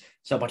 currencies,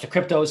 so a bunch of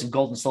cryptos and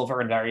gold and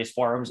silver in various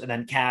forms, and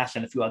then cash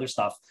and a few other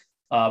stuff.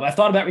 I've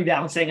thought about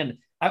rebalancing, and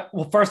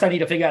well, first I need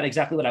to figure out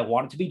exactly what I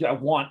want it to be. Do I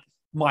want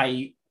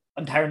my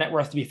entire net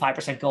worth to be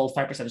 5% gold,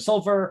 5%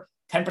 silver,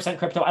 10%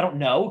 crypto? I don't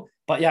know,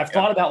 but yeah, I've yeah.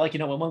 thought about like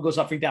when one goes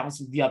up,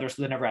 rebalancing the other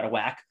so they're never out of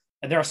whack.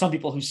 And there are some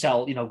people who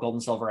sell, gold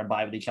and silver and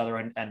buy with each other,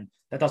 and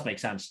that does make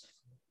sense.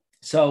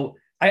 So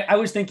I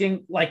was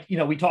thinking, like,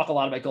 we talk a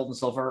lot about gold and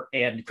silver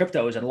and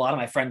cryptos, and a lot of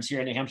my friends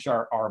here in New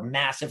Hampshire are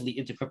massively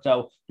into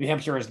crypto. New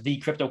Hampshire is the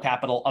crypto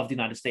capital of the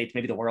United States,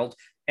 maybe the world.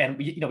 And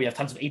we have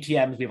tons of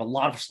ATMs, we have a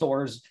lot of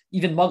stores,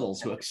 even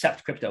muggles who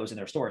accept cryptos in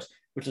their stores,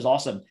 which is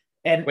awesome.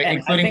 And Wait, I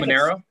including think it's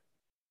Monero?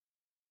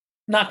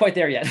 not quite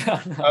there yet.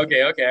 No.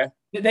 Okay.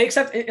 They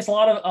accept it's a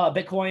lot of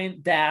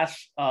Bitcoin,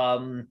 Dash,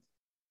 and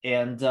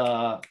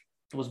there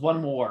was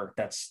one more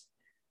that's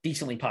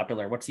decently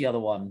popular. What's the other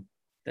one?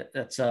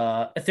 That's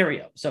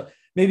Ethereum. So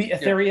maybe Yeah.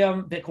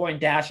 Ethereum, Bitcoin,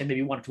 Dash, and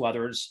maybe one or two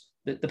others,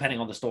 depending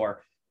on the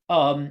store.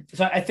 So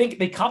I think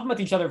they complement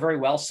each other very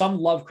well. Some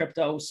love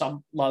crypto,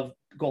 some love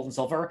gold and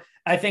silver.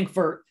 I think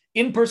for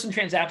in-person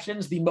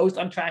transactions, the most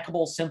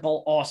untrackable,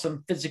 simple,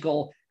 awesome,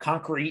 physical,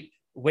 concrete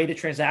way to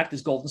transact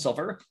is gold and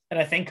silver. And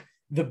I think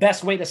the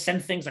best way to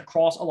send things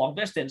across a long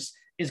distance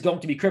is going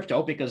to be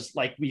crypto because,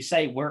 like we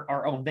say, we're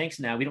our own banks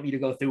now. We don't need to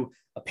go through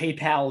a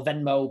PayPal,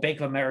 Venmo, Bank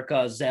of America,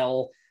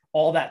 Zelle,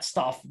 all that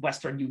stuff,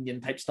 Western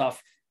Union type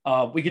stuff.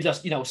 We could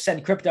just,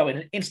 send crypto in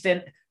an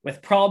instant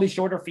with probably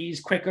shorter fees,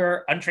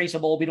 quicker,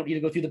 untraceable. We don't need to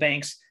go through the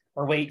banks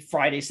or wait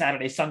Friday,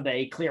 Saturday,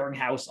 Sunday,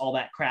 clearinghouse, all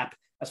that crap.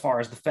 As far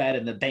as the Fed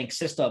and the bank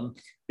system,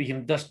 we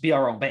can just be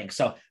our own bank.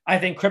 So I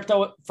think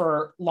crypto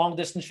for long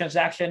distance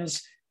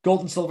transactions,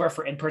 gold and silver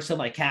for in-person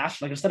like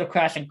cash. Like instead of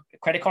cash and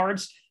credit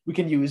cards, we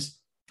can use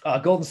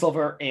gold and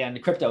silver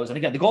and cryptos. And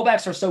again, the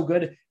goldbacks are so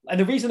good. And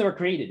the reason they were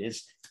created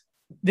is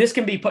this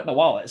can be put in a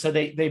wallet. So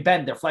they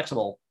bend, they're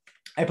flexible.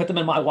 I put them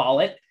in my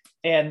wallet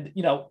and,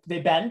 they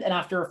bend. And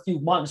after a few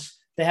months,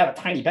 they have a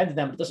tiny bend to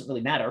them. But it doesn't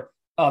really matter.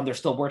 They're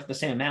still worth the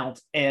same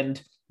amount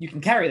and you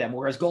can carry them.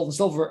 Whereas gold and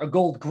silver, a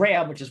gold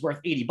gram, which is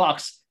worth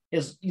 $80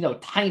 is,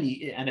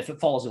 tiny. And if it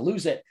falls, you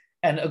lose it.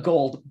 And a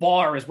gold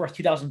bar is worth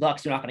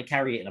 $2,000. You're not going to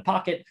carry it in a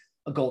pocket.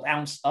 A gold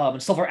ounce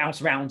and silver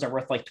ounce rounds are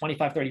worth like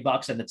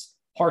 $25-$30, and it's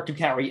hard to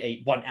carry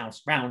a 1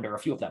 ounce round or a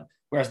few of them.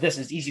 Whereas this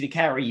is easy to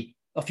carry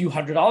a few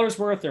 $100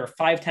 worth or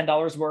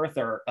 $5-$10 worth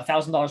or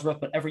 $1,000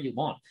 worth, whatever you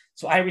want.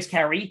 So I always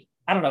carry,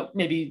 I don't know,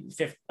 maybe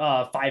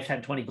 5,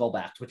 10, 20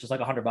 goldbacks, which is like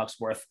 $100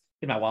 worth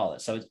in my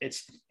wallet. So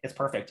it's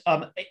perfect.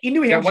 In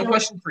New Yeah. Hampshire. One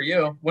question for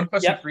you.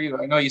 Yep.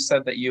 I know you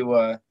said that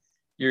you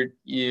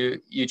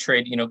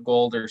trade,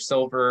 gold or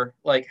silver.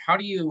 Like, how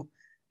do you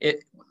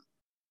it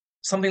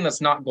something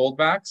that's not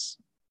goldbacks?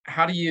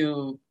 How do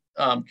you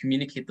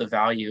communicate the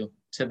value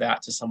to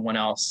that to someone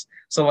else?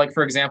 So, like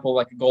for example,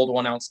 like a gold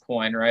 1 ounce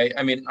coin, right?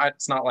 I mean,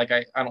 it's not like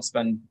I don't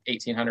spend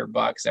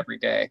 $1,800 every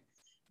day,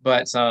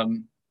 but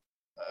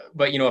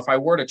if I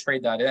were to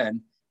trade that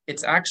in,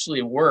 it's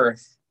actually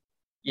worth,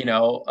 you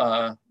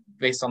know,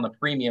 based on the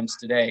premiums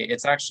today,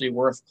 it's actually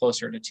worth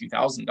closer to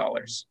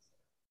 $2,000.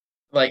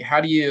 Like,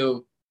 how do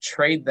you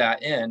trade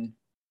that in,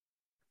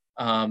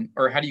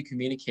 or how do you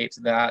communicate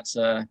that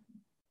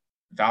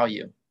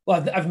value?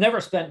 Well, I've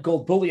never spent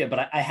gold bullion,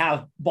 but I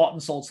have bought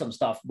and sold some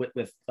stuff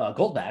with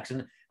goldbacks,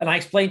 and I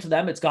explained to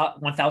them it's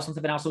got 1,000th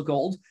of an ounce of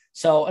gold.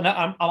 So, and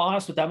I'm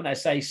honest with them, and I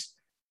say,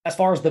 as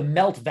far as the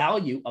melt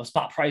value of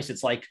spot price,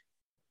 it's like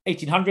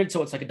 1,800,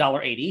 so it's like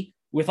 $1.80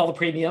 with all the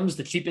premiums.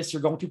 The cheapest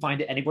you're going to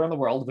find it anywhere in the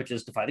world, which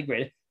is Defy the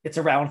Grid. It's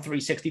around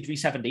 360,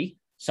 370.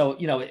 So,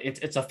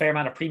 it's a fair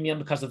amount of premium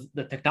because of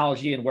the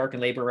technology and work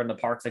and labor and the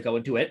parts that go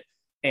into it.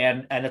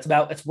 And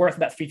it's worth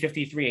about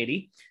 350,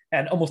 380.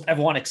 And almost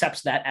everyone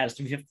accepts that as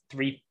 350,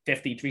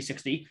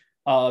 360.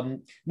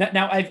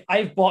 Now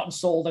I've bought and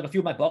sold like a few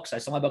of my books. I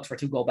sell my books for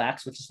 2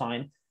 goldbacks, which is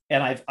fine.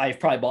 And I've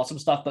probably bought some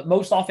stuff, but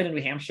most often in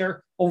New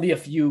Hampshire, only a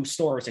few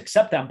stores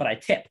accept them, but I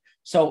tip.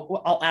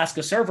 So I'll ask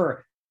a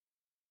server.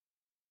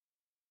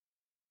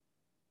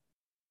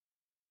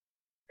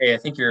 Hey, I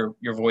think your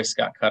voice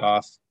got cut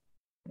off.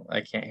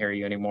 I can't hear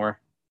you anymore.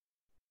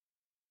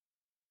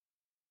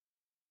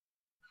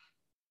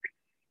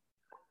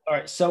 All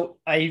right, so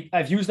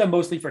I've used them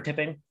mostly for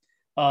tipping.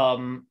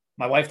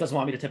 My wife doesn't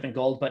want me to tip in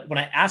gold, but when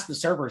I asked the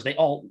servers, they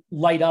all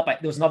light up. There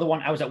was another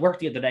one. I was at work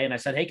the other day and I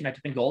said, hey, can I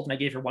tip in gold? And I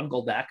gave her 1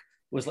 gold back.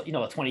 It was, a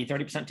 20,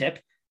 30% tip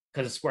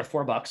because it's worth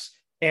 $4.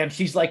 And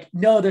she's like,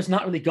 no, there's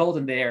not really gold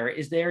in there.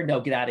 Is there?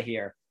 No, get out of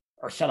here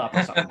or shut up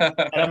or something.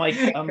 And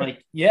I'm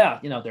like, yeah,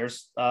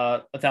 there's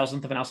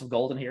 1,000th of an ounce of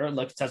gold in here.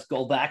 Look, it says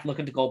gold back, look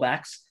into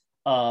goldbacks,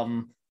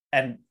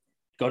 and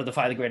go to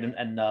Defy the Grid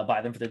and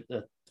buy them for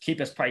the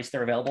cheapest price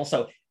they're available.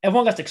 So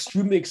everyone gets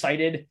extremely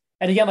excited.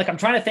 And again, like I'm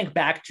trying to think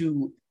back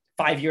to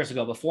 5 years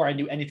ago before I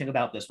knew anything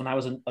about this, when I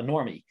was a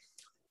normie.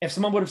 If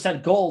someone would have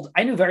said gold,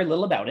 I knew very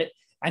little about it.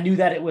 I knew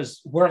that it was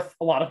worth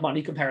a lot of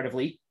money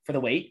comparatively for the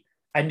weight.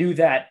 I knew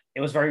that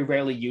it was very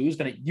rarely used,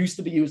 and it used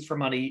to be used for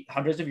money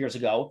hundreds of years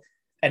ago,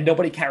 and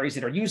nobody carries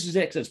it or uses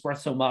it because it's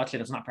worth so much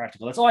and it's not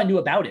practical. That's all I knew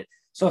about it.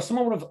 So if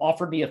someone would have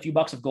offered me a few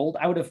bucks of gold,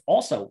 I would have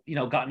also,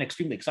 gotten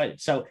extremely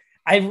excited. So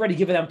I've already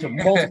given them to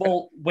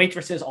multiple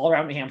waitresses all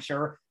around New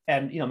Hampshire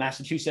and,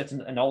 Massachusetts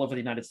and all over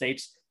the United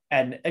States.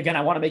 And again,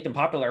 I want to make them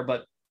popular,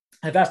 but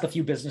I've asked a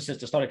few businesses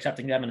to start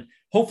accepting them, and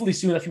hopefully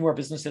soon a few more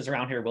businesses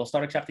around here will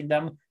start accepting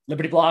them.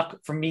 Liberty Block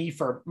for me,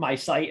 for my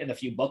site, and a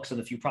few books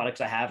and a few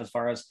products I have as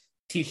far as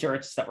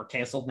t-shirts that were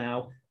canceled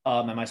now,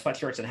 and my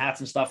sweatshirts and hats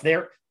and stuff,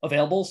 they're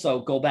available.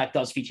 So Goldback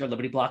does feature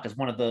Liberty Block as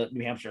one of the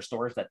New Hampshire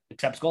stores that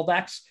accepts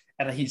Goldbacks.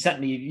 And he sent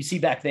me, you see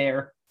back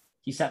there,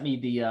 he sent me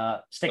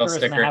the stickers,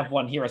 and I have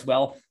one here as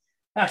well.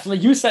 Actually,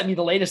 you sent me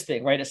the latest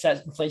thing, right? It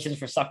says inflation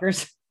for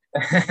suckers.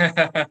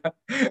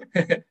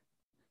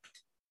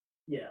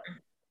 Yeah.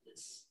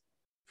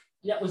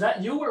 Yeah, was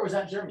that you or was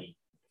that Jeremy?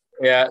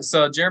 Yeah,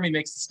 so Jeremy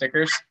makes the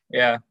stickers.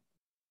 Yeah.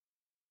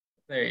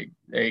 There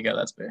you go.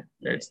 That's good.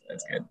 That's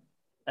good.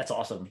 That's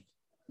awesome.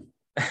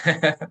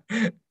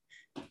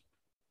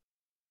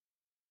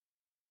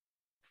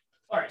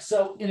 All right.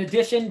 So in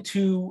addition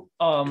to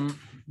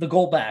the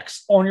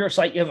goldbacks, on your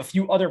site, you have a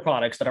few other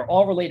products that are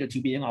all related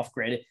to being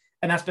off-grid.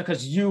 And that's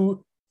because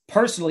you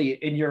personally,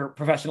 in your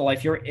professional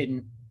life, you're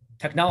in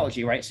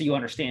technology, right? So you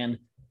understand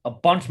a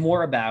bunch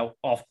more about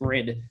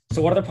off-grid.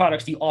 So what other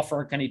products do you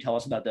offer? Can you tell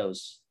us about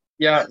those?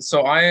 Yeah,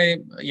 so I,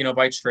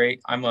 by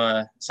trade, I'm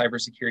a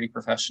cybersecurity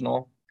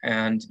professional,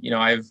 and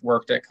I've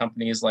worked at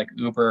companies like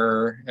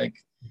Uber, like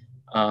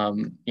a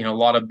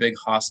lot of big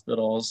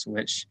hospitals,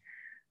 which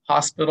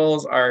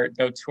hospitals are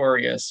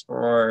notorious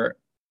for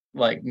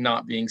like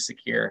not being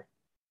secure.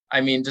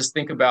 I mean, just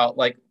think about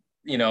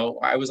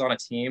I was on a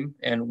team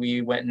and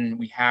we went and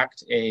we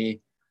hacked a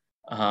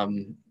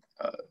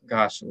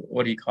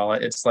what do you call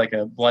it? It's like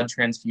a blood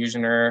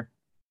transfusioner,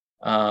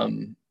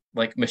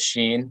 like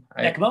machine.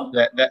 ECMO?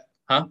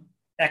 Huh?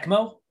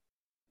 ECMO?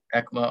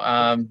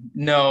 ECMO.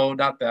 No,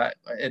 not that.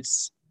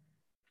 It's,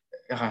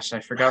 I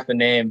forgot the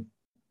name,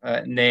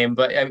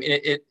 but I mean,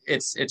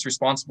 it's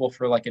responsible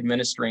for like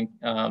administering,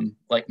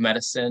 like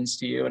medicines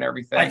to you and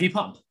everything. IV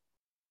pump.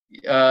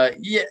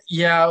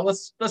 Yeah.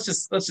 Let's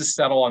just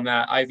settle on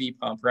that IV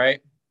pump,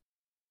 right?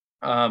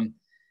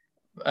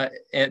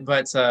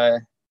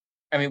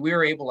 I mean, we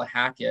were able to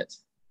hack it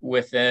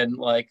within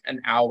like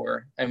an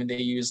hour. I mean,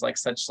 they use like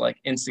such like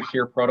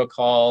insecure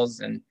protocols,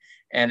 and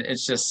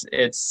it's just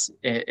it's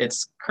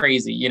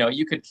crazy.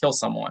 You could kill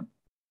someone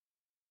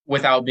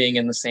without being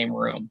in the same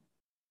room,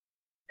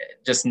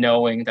 just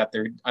knowing that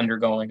they're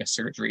undergoing a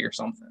surgery or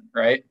something,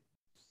 right?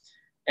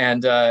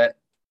 And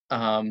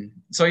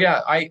so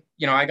yeah, I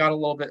got a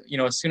little bit,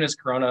 as soon as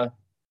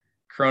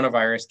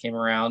coronavirus came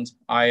around,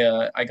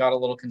 I got a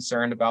little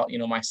concerned about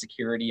my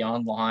security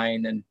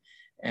online and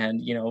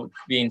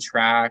being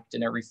tracked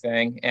and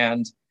everything.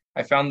 And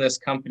I found this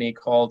company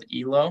called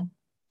Elo,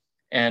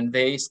 and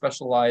they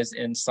specialize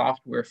in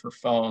software for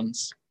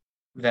phones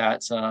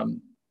that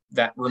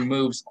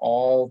removes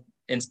all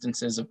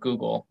instances of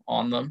Google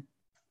on them.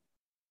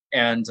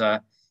 And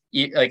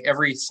like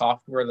every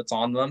software that's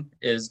on them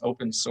is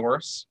open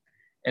source.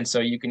 And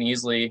so you can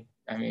easily,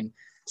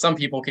 some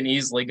people can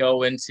easily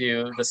go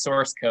into the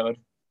source code.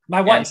 My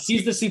wife,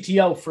 she's the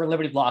CTO for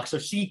Liberty Block, so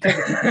she can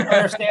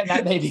understand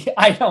that maybe.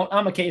 I don't.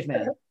 I'm a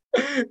caveman.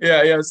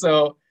 Yeah.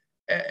 So,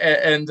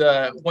 and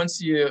once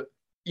you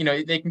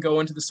they can go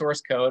into the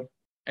source code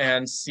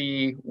and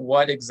see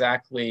what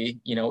exactly,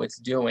 it's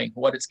doing,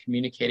 what it's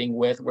communicating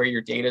with, where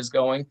your data is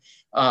going.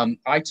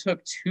 I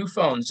took two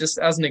phones just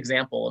as an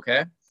example.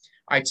 Okay.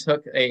 I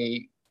took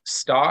a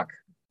stock,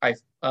 like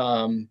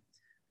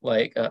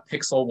a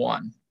Pixel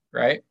 1,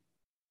 right?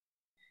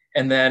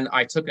 And then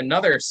I took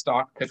another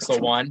stock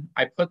Pixel 1.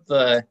 I put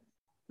the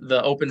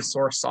open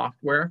source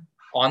software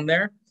on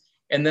there,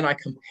 and then I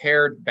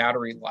compared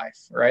battery life,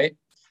 right?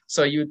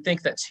 So you would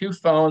think that two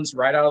phones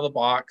right out of the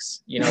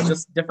box,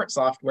 just different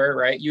software,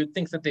 right? You'd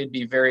think that they'd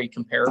be very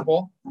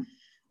comparable.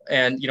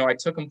 And, I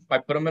took them, I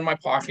put them in my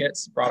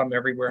pockets, brought them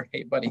everywhere.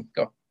 Hey, buddy,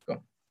 go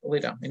lay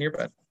down in your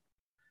bed.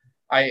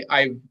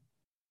 I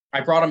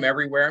brought them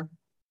everywhere.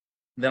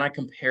 Then I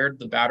compared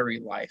the battery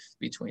life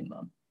between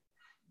them.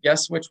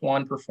 Guess which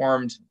one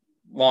performed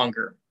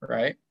longer,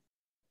 right?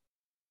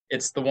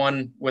 It's the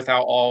one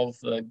without all of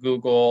the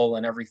Google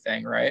and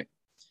everything, right?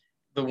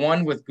 The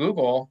one with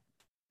Google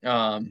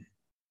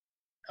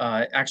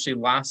actually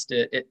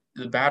lasted,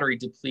 the battery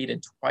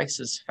depleted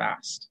twice as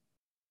fast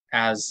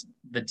as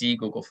the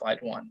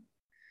de-Googlified one.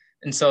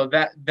 And so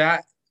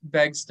that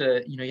begs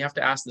to, you have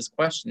to ask this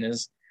question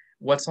is,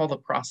 what's all the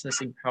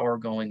processing power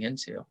going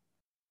into?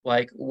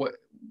 Like what,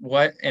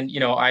 and,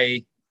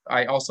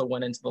 I also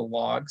went into the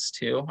logs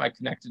too. I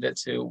connected it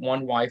to one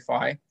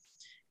Wi-Fi,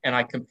 and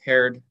I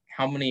compared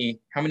how many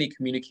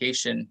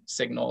communication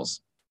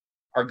signals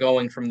are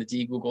going from the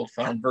de-Googled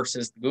phone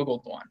versus the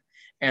Googled one.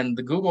 And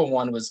the Google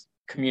one was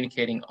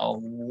communicating a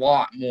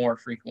lot more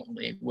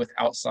frequently with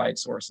outside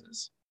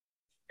sources.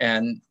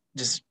 And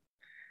just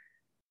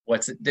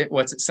what's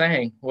it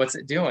saying? What's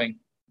it doing?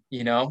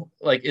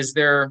 Like,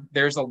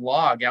 there's a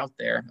log out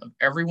there of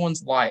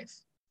everyone's life,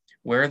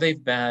 where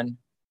they've been,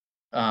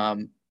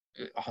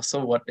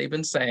 also what they've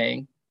been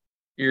saying.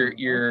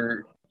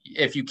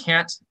 If you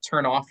can't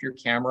turn off your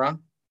camera,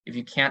 if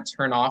you can't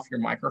turn off your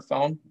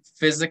microphone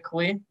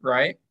physically,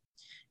 right?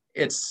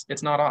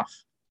 It's not off.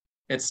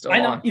 It's still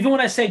on. Even when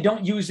I say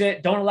don't use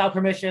it, don't allow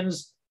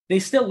permissions, they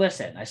still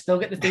listen. I still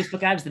get the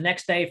Facebook ads the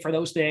next day for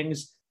those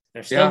things.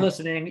 They're still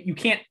listening. You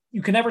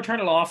can never turn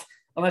it off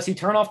unless you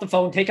turn off the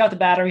phone, take out the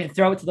battery, and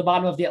throw it to the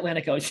bottom of the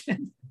Atlantic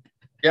Ocean.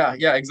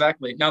 Yeah,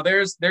 exactly. Now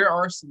there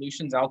are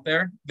solutions out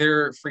there.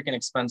 They're freaking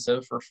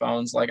expensive for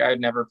phones. Like, I'd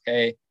never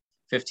pay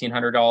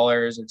 $1,500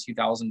 or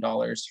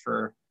 $2,000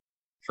 for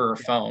a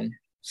phone.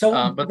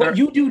 So but what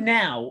you do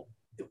now,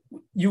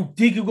 you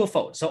de-Google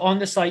phones. So on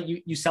the site,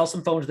 you sell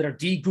some phones that are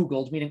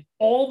de-Googled, meaning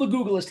all the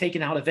Google is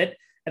taken out of it,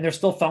 and they're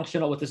still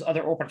functional with this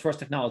other open source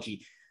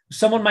technology.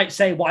 Someone might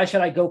say, why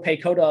should I go pay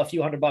Koda a few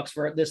 $100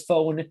 for this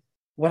phone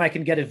when I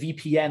can get a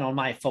VPN on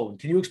my phone?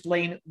 Can you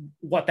explain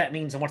what that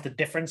means and what's the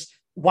difference?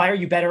 Why are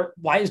you better?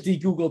 Why is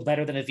de-Googled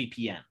better than a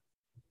VPN?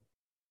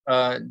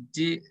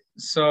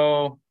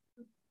 So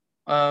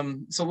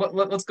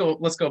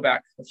let's go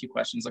back a few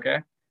questions. Okay.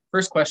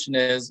 First question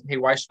is, hey,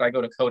 why should I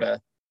go to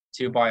Koda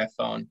to buy a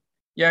phone?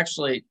 You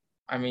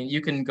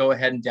can go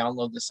ahead and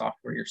download the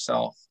software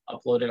yourself,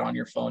 upload it on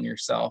your phone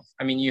yourself.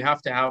 You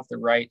have to have the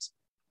right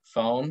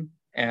phone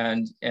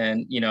and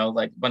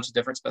like a bunch of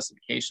different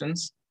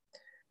specifications.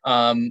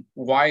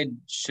 Why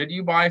should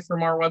you buy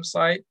from our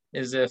website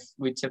is if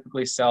we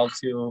typically sell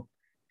to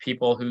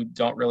people who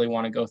don't really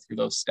want to go through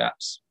those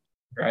steps,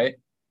 right?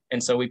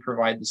 And so we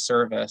provide the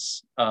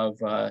service of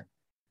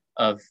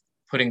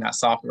putting that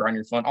software on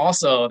your phone.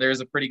 Also,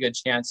 there's a pretty good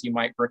chance you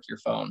might brick your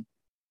phone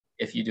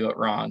if you do it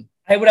wrong.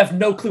 I would have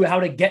no clue how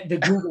to get the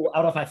Google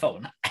out of my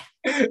phone.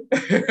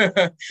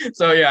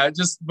 So yeah,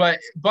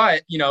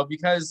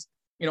 because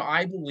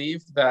I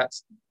believe that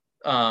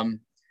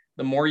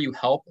the more you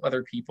help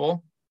other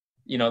people,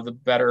 the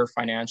better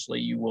financially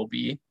you will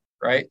be,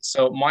 right?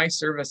 So my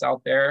service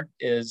out there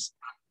is,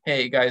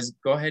 hey guys,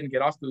 go ahead and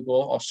get off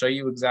Google. I'll show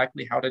you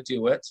exactly how to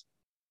do it.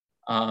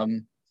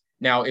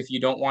 Now, if you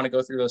don't want to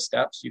go through those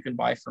steps, you can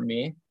buy from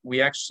me.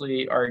 We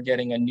actually are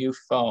getting a new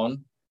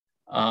phone.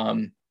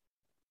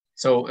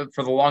 So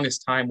for the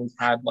longest time, we've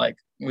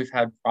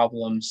had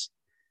problems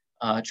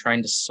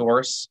trying to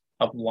source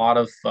a lot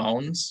of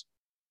phones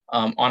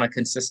on a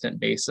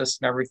consistent basis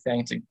and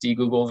everything to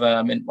de-Google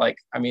them. And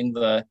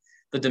the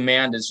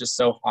demand is just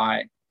so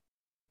high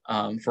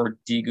for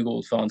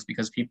de-Googled phones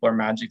because people are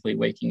magically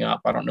waking up.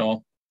 I don't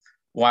know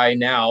why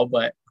now,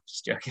 but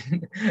just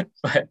joking.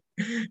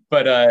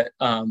 There's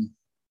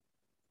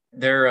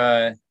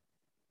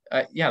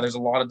a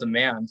lot of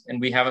demand,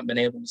 and we haven't been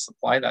able to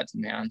supply that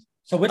demand.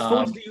 So which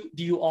phones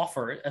do you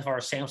offer as far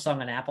as Samsung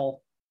and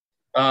Apple?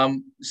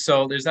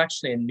 So there's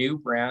actually a new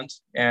brand,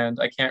 and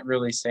I can't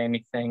really say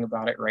anything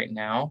about it right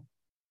now.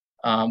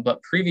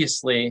 But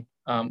previously,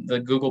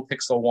 the Google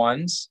Pixel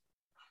 1s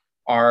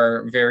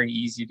are very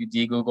easy to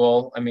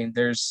de-Google.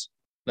 There's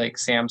like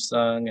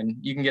Samsung, and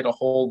you can get a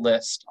whole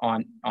list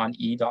on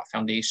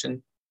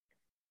e.foundation.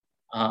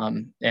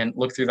 And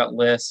look through that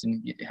list,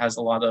 and it has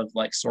a lot of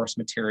like source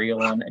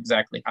material on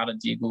exactly how to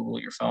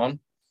de-Google your phone.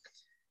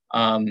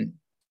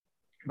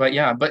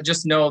 But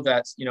just know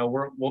that,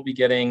 we'll be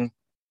getting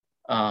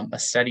a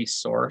steady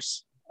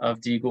source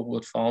of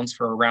de-Googled phones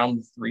for around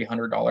the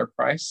 $300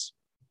 price.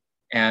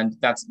 And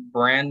that's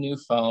brand new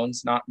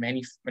phones, not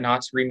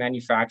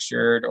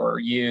remanufactured or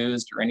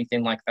used or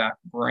anything like that.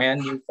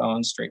 Brand new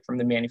phones straight from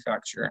the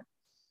manufacturer.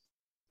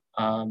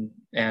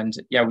 And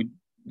yeah,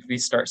 we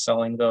start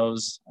selling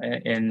those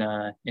in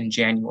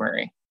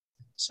January.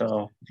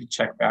 So if you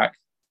check back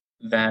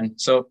then.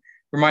 So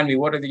remind me,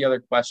 what are the other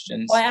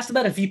questions? Well, I asked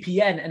about a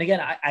VPN, and again,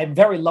 I'm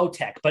very low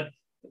tech, but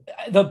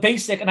the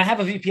basic, and I have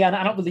a VPN.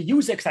 I don't really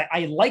use it because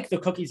I like the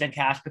cookies and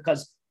cache,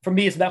 because for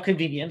me, it's about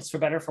convenience, for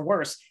better, for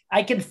worse.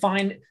 I can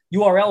find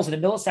URLs in a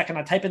millisecond.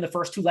 I type in the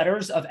first two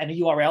letters of any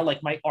URL,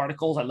 like my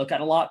articles I look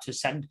at a lot to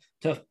send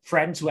to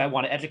friends who I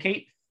want to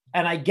educate.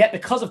 And I get,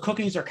 because of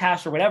cookies or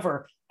cache or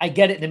whatever, I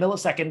get it in a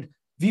millisecond.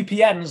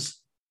 VPNs,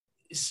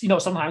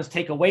 sometimes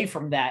take away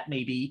from that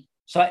maybe.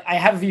 So I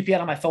have a VPN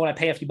on my phone. I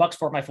pay a few bucks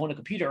for it, my phone and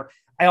computer.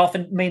 I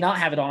often may not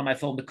have it on my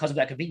phone because of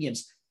that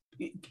convenience.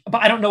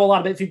 But I don't know a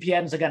lot about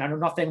VPNs. Again, I know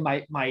nothing.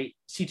 My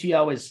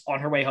CTO is on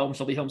her way home.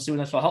 She'll be home soon,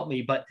 and she'll help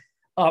me. But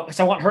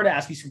so I want her to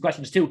ask you some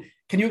questions too.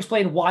 Can you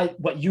explain why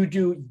what you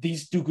do,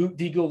 these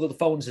de-Google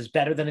phones, is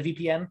better than a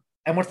VPN?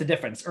 And what's the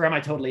difference? Or am I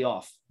totally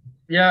off?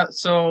 Yeah.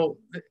 So,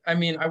 I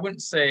mean, I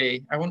wouldn't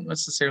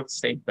necessarily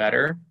say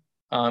better.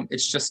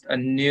 It's just a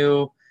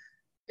new,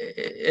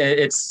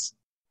 it's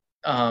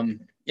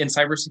in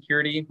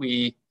cybersecurity,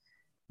 we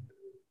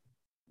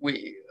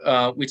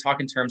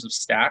talk in terms of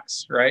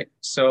stacks, right?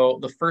 So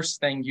the first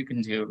thing you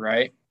can do,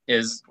 right,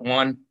 is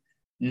one,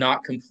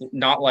 not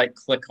like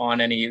click on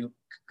any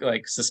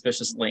like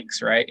suspicious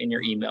links, right, in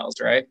your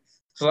emails, right?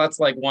 So that's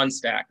like one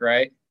stack,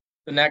 right?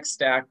 The next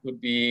stack would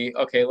be,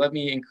 okay, let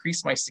me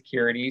increase my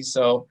security.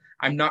 So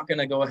I'm not going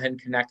to go ahead and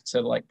connect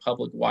to like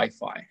public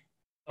Wi-Fi,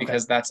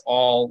 because that's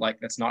all like,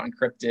 that's not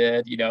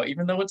encrypted,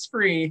 even though it's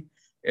free.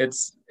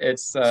 It's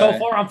so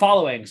far I'm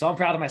following, so I'm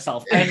proud of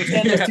myself. I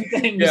understand those two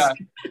things.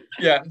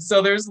 Yeah.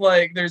 So there's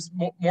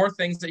more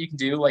things that you can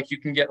do. Like you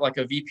can get like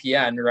a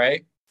VPN,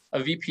 right? A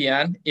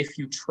VPN, if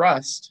you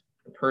trust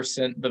the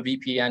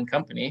VPN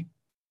company,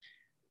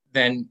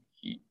 then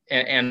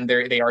and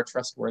they are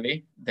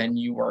trustworthy, then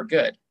you are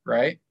good,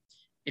 right?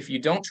 If you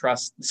don't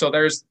trust, so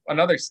there's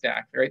another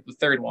stack, right? The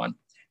third one.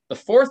 The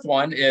fourth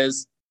one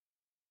is,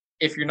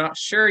 if you're not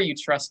sure you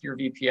trust your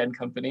VPN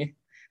company,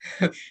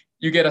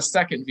 you get a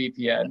second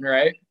VPN,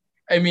 right?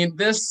 I mean,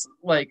 this,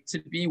 like, to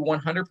be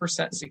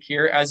 100%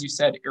 secure, as you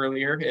said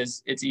earlier,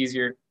 it's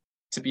easier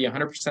to be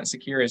 100%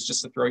 secure is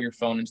just to throw your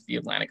phone into the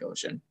Atlantic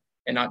Ocean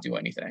and not do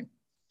anything.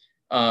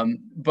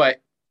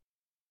 But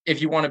if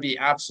you want to be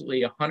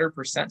absolutely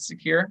 100%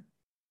 secure,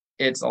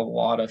 it's a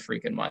lot of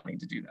freaking money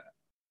to do that.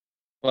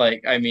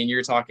 Like, I mean,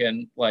 you're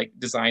talking like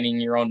designing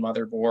your own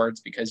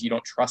motherboards because you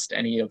don't trust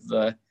any of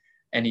the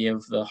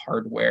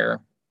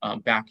hardware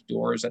back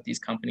doors that these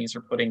companies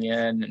are putting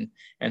in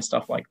and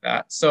stuff like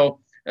that. So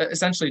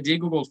essentially,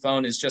 de-Googled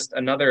phone is just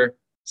another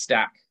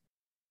stack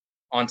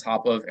on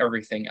top of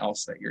everything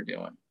else that you're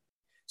doing.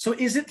 So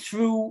is it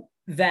true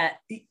that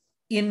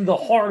in the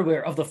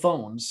hardware of the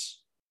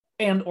phones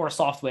and or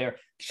software,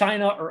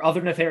 China or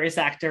other nefarious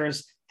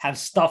actors have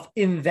stuff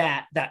in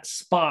that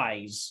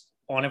spies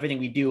on everything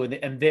we do,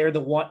 and they're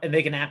the one, and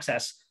they can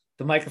access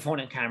the microphone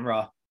and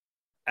camera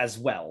as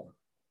well?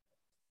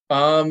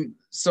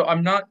 So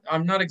I'm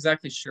not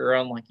exactly sure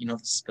on, like, the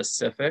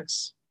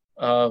specifics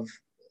of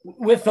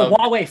with the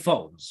Huawei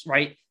phones,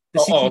 right? The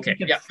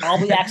CCTV can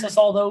probably access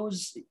all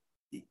those.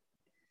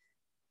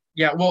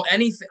 Yeah, well,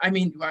 anything. I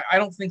mean, I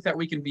don't think that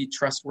we can be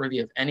trustworthy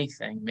of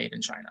anything made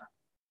in China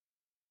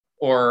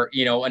or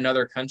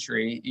another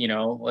country,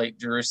 like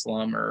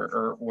Jerusalem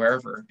or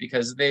wherever,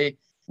 because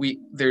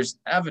there's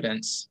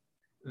evidence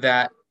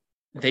that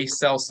they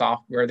sell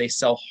software, they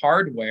sell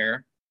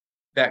hardware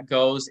that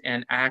goes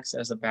and acts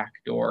as a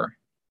backdoor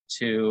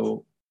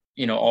to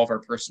all of our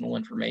personal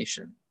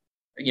information,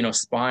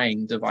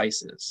 spying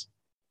devices.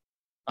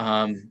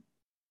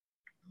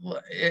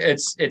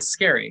 It's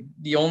scary.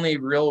 The only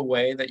real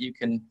way that you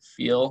can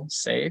feel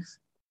safe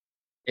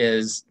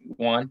is,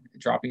 one,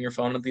 dropping your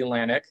phone into the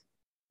Atlantic,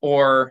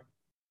 or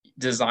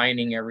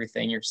designing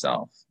everything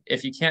yourself.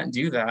 If you can't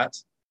do that,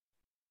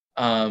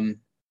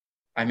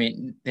 I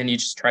mean, then you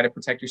just try to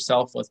protect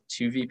yourself with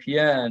 2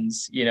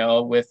 VPNs,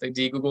 with a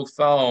de-Googled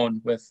phone,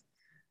 with,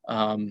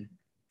 I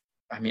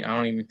mean, I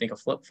don't even think a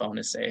flip phone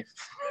is safe.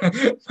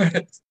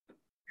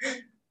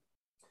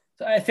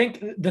 So I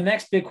think the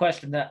next big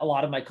question that a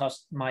lot of my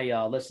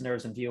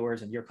listeners and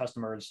viewers and your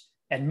customers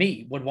and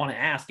me would want to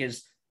ask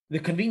is the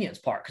convenience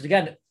part. Because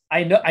again,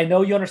 I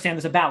know you understand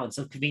there's a balance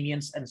of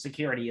convenience and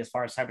security as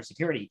far as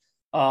cybersecurity.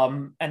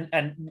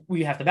 And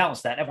we have to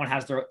balance that. Everyone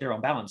has their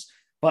own balance.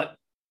 But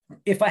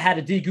if I had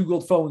a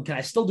de-Googled phone, can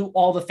I still do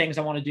all the things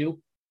I want to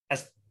do?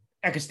 As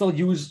I can still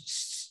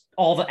use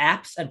all the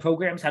apps and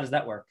programs? How does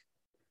that work?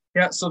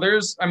 Yeah, so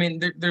there's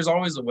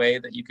always a way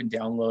that you can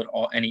download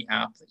any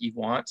app that you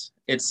want.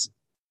 It's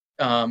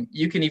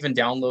you can even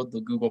download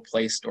the Google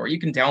Play Store. You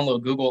can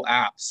download Google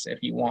Apps if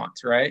you want,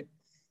 right?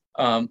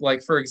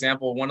 Like, for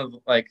example,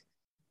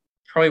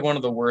 probably one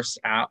of the worst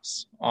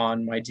apps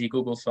on my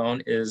de-Google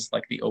phone is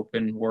like the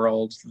open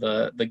world,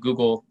 the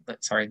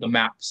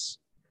Maps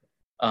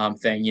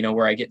thing,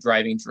 where I get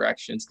driving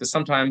directions, because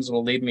sometimes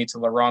it'll lead me to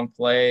the wrong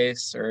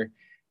place, or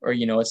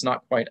it's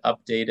not quite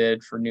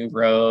updated for new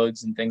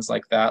roads and things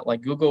like that.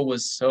 Like Google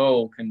was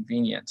so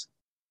convenient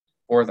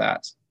for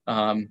that.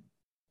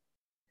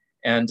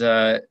 And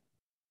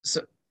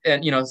so,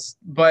 and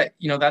but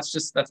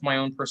that's my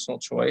own personal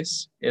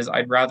choice. Is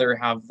I'd rather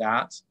have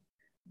that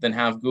than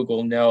have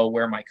Google know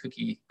where my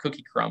cookie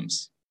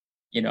crumbs,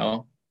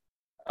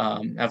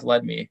 have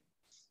led me.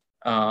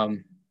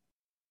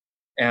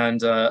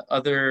 And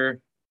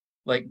other,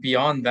 like,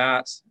 beyond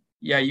that,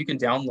 yeah, you can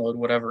download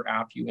whatever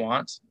app you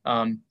want.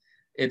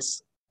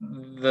 It's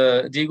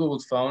the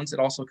de-Googled phones. It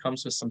also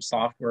comes with some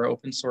software,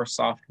 open source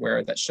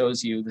software, that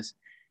shows you this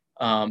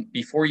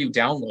before you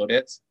download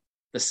it,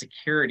 the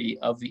security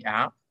of the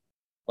app.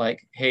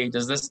 Like, hey,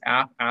 does this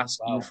app ask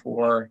you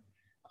for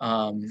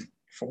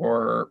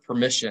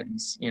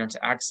permissions, to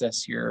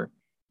access your,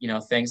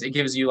 things? It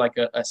gives you like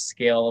a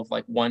scale of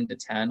like 1 to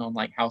 10 on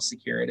like how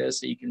secure it is.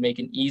 So you can make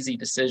an easy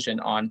decision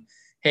on,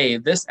 hey,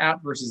 this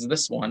app versus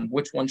this one,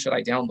 which one should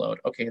I download?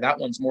 Okay, that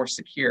one's more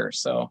secure.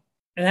 So.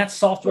 And that's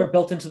software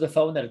built into the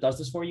phone that it does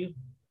this for you?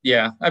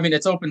 Yeah. I mean,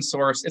 it's open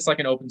source. It's like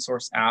an open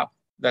source app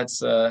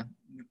that's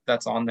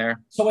on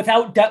there. So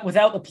without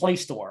the Play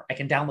Store, I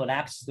can download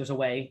apps. There's a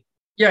way.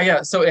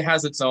 Yeah. So it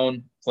has its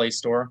own Play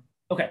Store.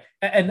 Okay.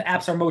 And the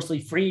apps are mostly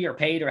free or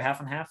paid or half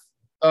and half?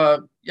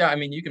 Yeah, I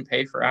mean, you can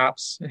pay for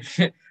apps.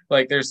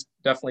 Like, there's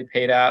definitely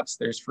paid apps,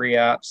 there's free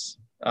apps.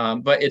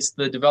 But it's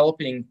the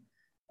developing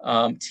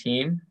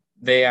team.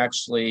 They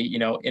actually,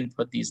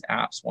 input these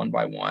apps one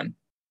by one.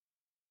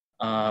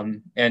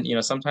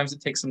 And sometimes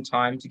it takes some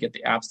time to get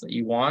the apps that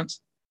you want.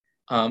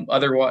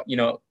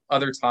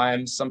 Other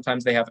times,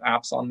 sometimes they have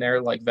apps on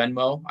there like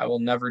Venmo. I will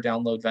never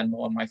download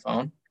Venmo on my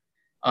phone.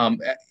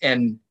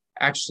 And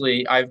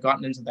actually, I've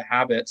gotten into the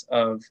habit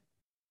of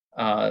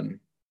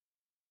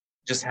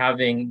just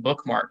having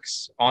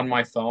bookmarks on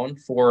my phone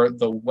for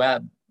the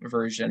web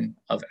version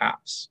of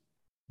apps.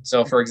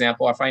 So, for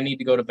example, if I need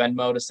to go to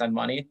Venmo to send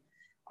money,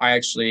 I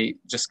actually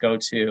just go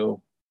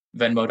to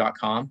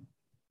Venmo.com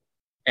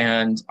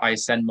and I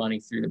send money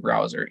through the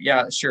browser.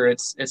 Yeah, sure,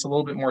 it's a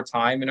little bit more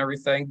time and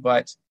everything,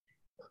 but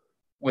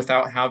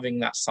without having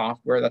that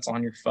software that's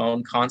on your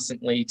phone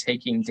constantly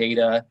taking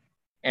data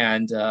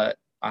and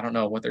I don't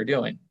know what they're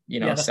doing,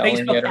 the selling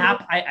Facebook it.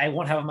 app, I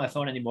won't have on my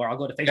phone anymore. I'll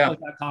go to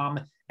facebook.com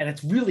and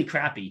it's really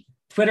crappy.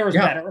 Twitter is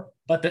better,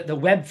 but the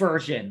web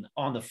version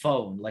on the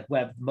phone, like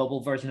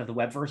mobile version of the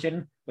web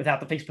version without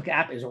the Facebook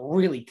app, is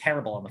really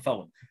terrible on the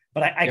phone.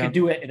 But I could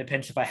do it in a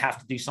pinch if I have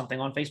to do something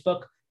on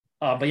Facebook.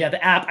 But yeah,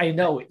 the app, I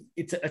know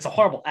it's a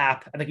horrible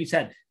app. And like you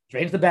said,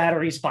 drains the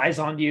battery, spies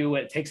on you,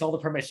 it takes all the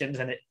permissions,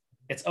 and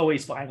it's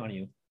always spying on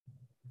you.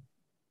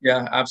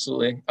 Yeah,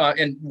 absolutely.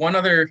 And one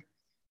other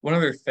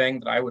thing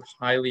that I would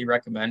highly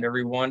recommend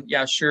everyone.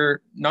 Yeah,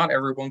 sure, not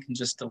everyone can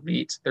just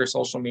delete their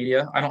social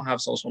media. I don't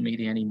have social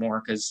media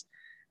anymore because,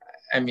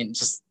 I mean,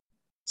 just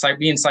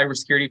being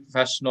cybersecurity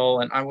professional,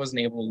 and I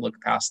wasn't able to look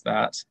past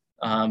that.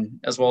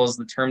 As well as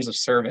the terms of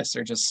service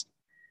are just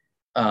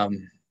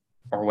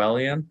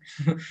Orwellian,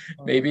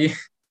 maybe.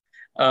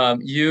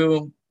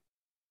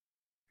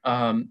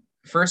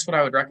 First, what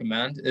I would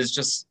recommend is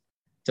just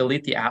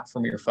delete the app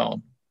from your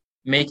phone.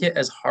 Make it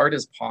as hard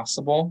as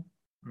possible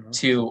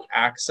to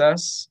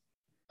access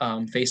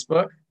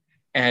Facebook,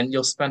 and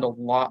you'll spend a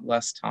lot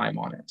less time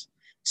on it.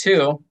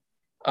 Two,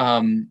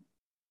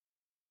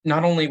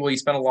 not only will you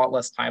spend a lot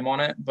less time on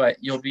it, but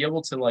you'll be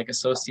able to like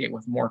associate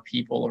with more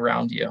people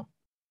around you.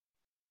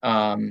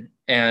 And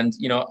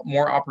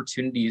more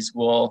opportunities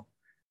will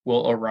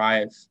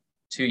arrive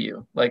to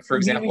you. Like, for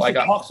example, I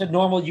got talk to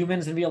normal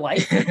humans in real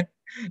life.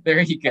 There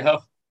you go.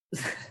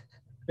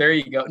 There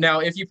you go. Now,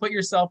 if you put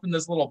yourself in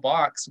this little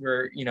box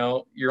where,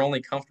 you're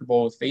only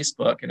comfortable with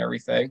Facebook and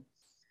everything,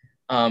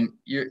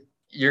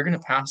 you're going to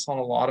pass on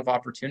a lot of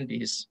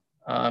opportunities.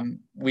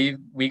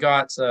 We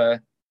got,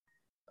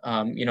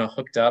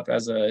 hooked up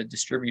as a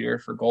distributor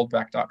for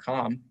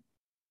goldback.com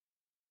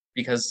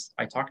because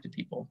I talk to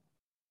people.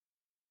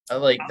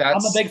 I'm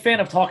a big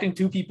fan of talking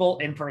to people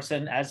in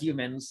person as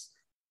humans.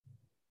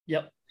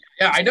 Yep.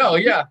 Yeah, I know.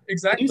 Yeah,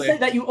 exactly. You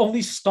said that you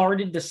only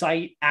started the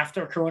site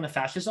after Corona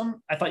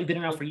fascism. I thought you've been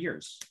around for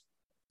years.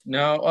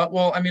 No,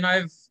 well, I mean,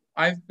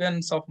 I've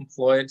been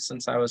self-employed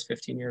since I was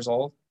 15 years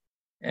old,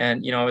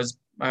 and I was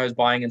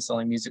buying and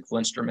selling musical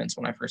instruments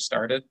when I first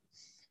started.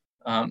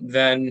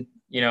 Then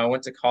I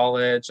went to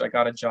college. I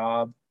got a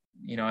job,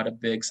 at a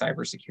big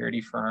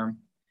cybersecurity firm.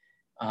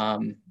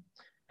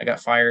 I got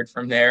fired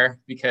from there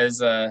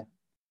because I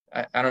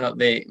don't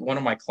know. One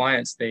of my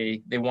clients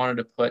they wanted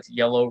to put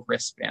yellow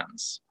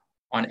wristbands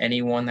on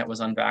anyone that was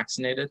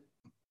unvaccinated.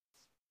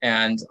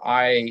 And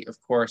I, of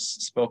course,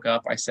 spoke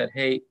up. I said,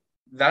 hey,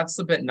 that's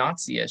a bit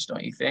Nazi-ish,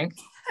 don't you think?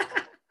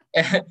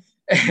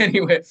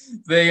 Anyway,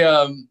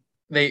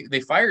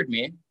 they fired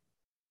me,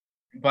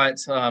 but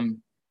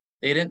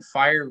they didn't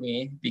fire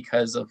me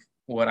because of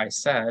what I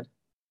said.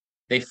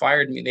 They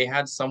fired me. They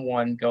had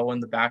someone go in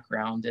the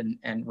background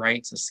and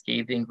write a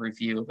scathing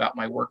review about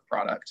my work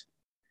product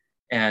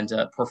and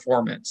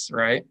performance,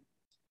 right?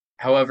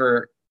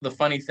 However, the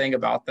funny thing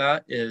about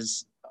that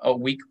is a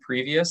week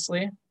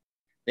previously,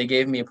 they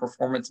gave me a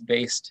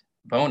performance-based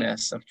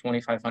bonus of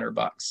 2,500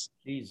 bucks.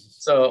 Jesus.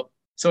 So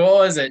what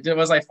was it?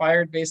 Was I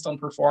fired based on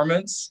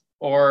performance,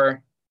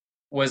 or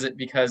was it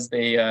because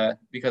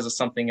of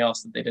something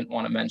else that they didn't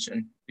want to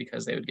mention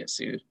because they would get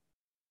sued?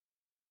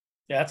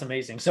 Yeah, that's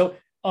amazing. So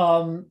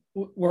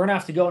we're gonna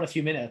have to go in a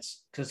few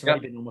minutes because it's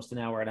already Yep. been almost an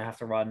hour and I have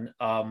to run.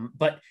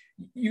 But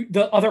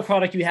the other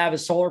product you have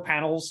is solar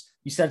panels.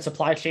 You said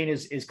supply chain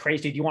is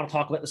crazy. Do you want to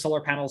talk about the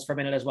solar panels for a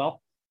minute as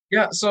well?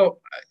 Yeah, so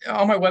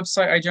on my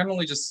website, I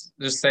generally just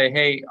say,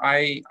 hey,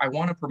 I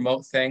want to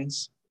promote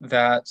things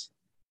that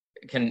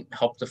can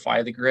help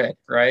defy the grid,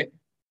 right?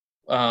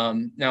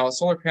 Now,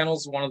 solar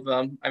panels is one of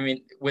them. I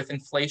mean, with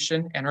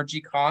inflation,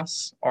 energy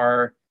costs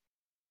are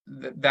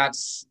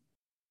that's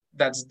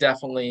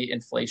definitely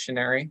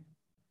inflationary.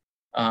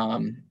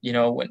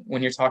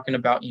 When you're talking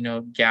about,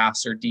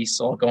 gas or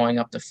diesel going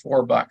up to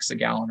 $4 a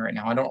gallon right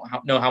now. I don't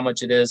know how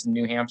much it is in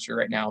New Hampshire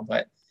right now,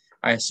 but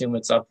I assume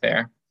it's up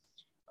there.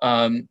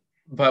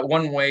 But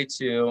one way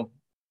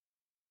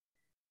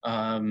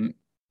um,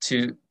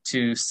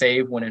 to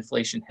save when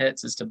inflation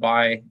hits is to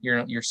buy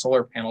your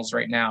solar panels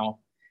right now.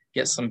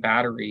 Get some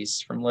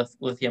batteries from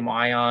lithium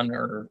ion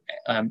or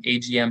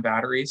AGM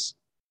batteries,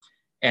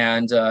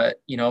 and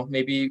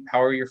maybe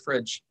power your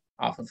fridge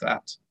off of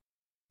that.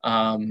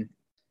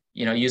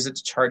 Use it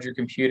to charge your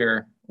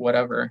computer,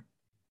 whatever,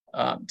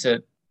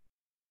 to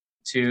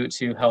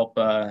help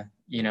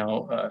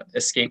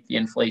escape the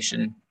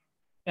inflation.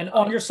 And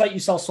on your site, you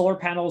sell solar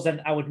panels, and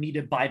I would need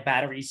to buy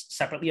batteries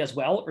separately as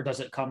well, or does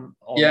it come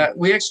all in? Yeah,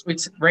 we actually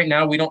right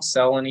now we don't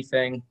sell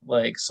anything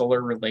like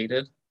solar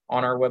related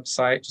on our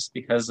website just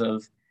because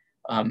of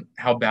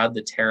how bad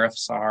the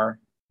tariffs are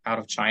out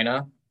of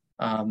China.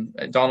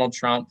 Donald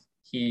Trump,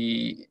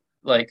 he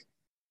like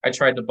I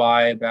tried to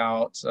buy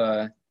about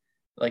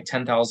like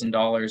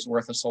 $10,000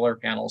 worth of solar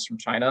panels from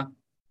China,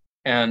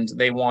 and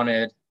they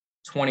wanted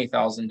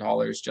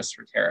 $20,000 just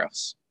for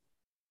tariffs.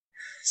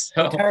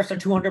 So So tariffs are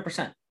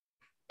 200%.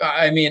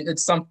 I mean,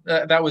 it's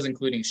that was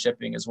including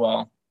shipping as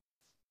well.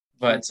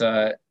 But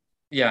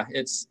yeah,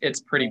 it's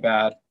pretty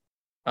bad.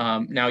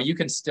 Now you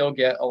can still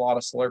get a lot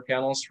of solar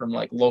panels from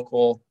like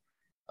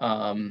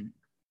um,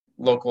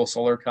 local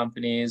solar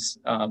companies,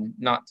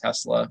 not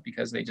Tesla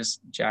because they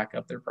just jack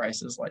up their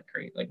prices like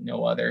great, like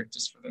no other,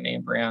 just for the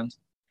name brand.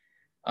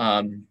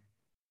 Um,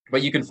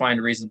 but you can find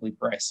reasonably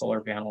priced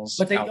solar panels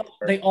But they out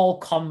there. they all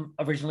come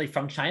originally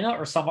from China,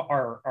 or some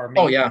are Oh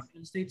made in yeah, the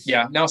United States.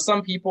 yeah. Now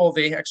some people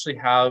they actually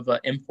have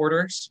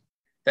importers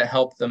that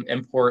help them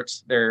import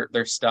their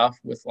stuff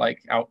with like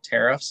out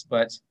tariffs,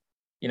 but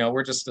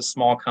we're just a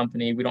small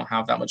company. We don't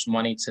have that much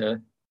money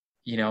to,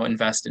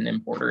 invest in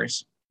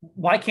importers.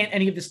 Why can't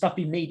any of this stuff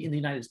be made in the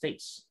United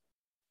States?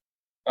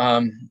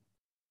 Um,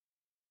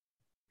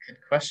 Good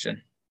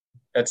question.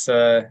 That's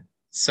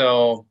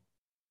so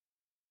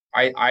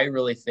I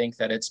really think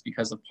that it's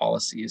because of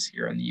policies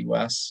here in the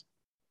US.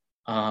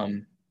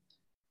 Um,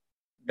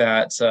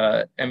 that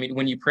I mean,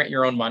 when you print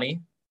your own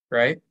money,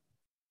 right?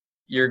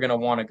 You're gonna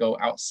want to go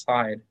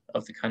outside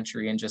of the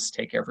country and just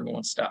take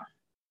everyone's stuff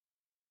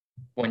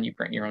when you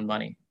print your own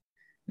money.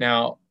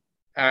 Now,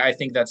 I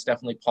think that's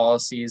definitely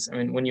policies. I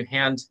mean, when you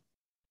hand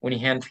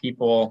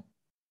people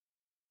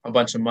a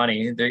bunch of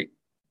money,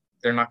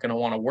 they're not going to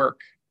want to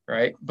work,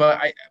 right? But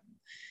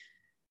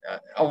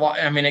a lot.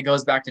 I mean, it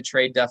goes back to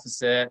trade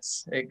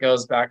deficits. It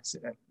goes back to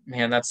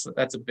man. That's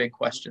a big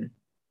question.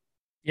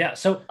 Yeah.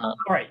 So, Uh, all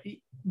right.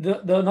 The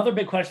another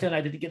big question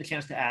I didn't get a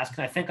chance to ask,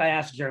 and I think I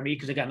asked Jeremy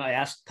because again I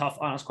asked tough,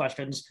 honest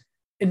questions.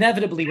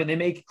 Inevitably, when they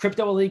make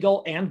crypto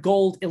illegal and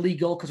gold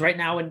illegal, because right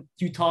now in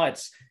Utah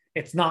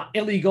it's not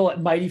illegal. It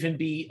might even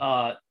be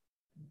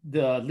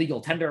the legal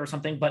tender or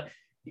something. But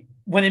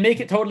when they make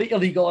it totally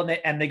illegal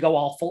and they go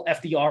all full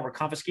FDR, we're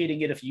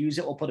confiscating it. If you use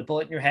it, we'll put a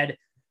bullet in your head.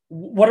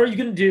 What are you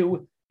going to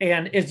do?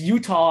 And is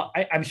Utah,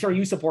 I'm sure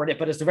you support it,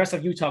 but is the rest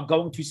of Utah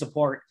going to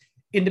support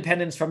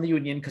independence from the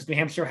union? Because New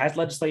Hampshire has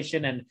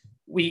legislation and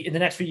we, in the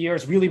next few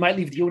years, really might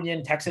leave the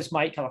union. Texas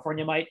might,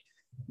 California might.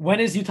 When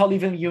is Utah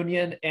leaving the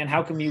union and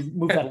how can we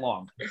move that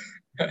along?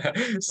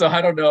 so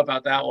I don't know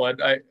about that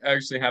one. I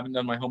actually haven't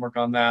done my homework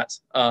on that.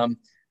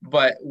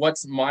 But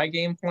what's my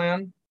game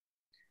plan?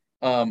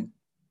 Um,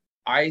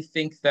 I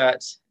think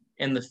that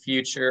in the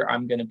future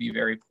I'm going to be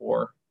very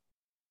poor.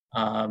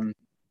 Um,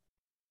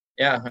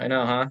 yeah, I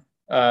know, huh?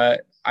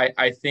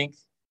 I think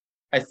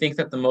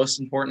that the most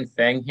important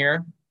thing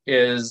here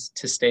is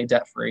to stay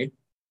debt free.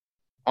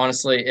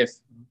 Honestly, if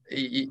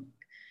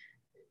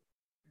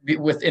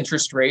with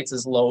interest rates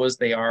as low as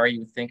they are, you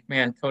would think,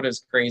 man,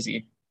 Koda's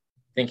crazy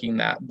thinking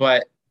that.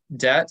 But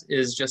debt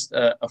is just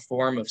a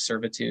form of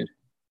servitude.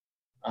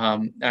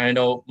 And I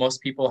know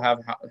most people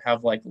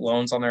have like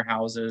loans on their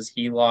houses,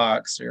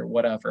 HELOCs or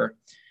whatever.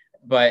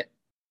 But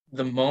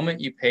the moment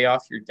you pay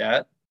off your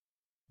debt,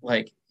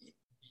 like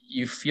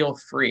you feel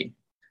free.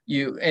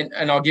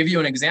 And I'll give you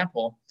an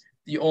example.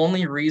 The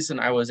only reason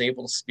I was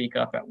able to speak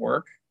up at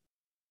work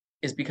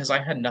is because I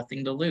had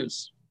nothing to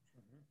lose.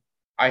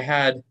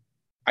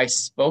 I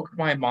spoke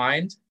my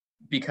mind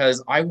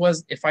because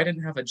if I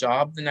didn't have a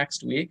job the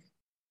next week,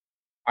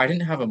 I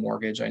didn't have a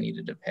mortgage I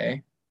needed to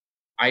pay.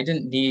 I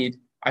didn't,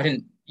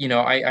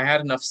 I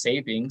had enough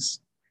savings.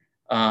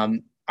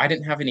 I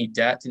didn't have any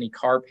debt, any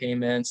car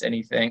payments,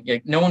 anything.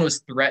 Like, no one was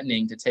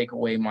threatening to take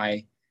away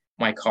my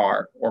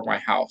car or my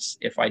house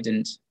if I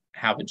didn't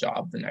have a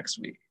job the next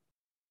week.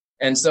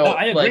 And No, so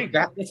I like agree.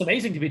 that, It's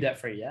amazing to be debt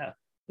free. Yeah.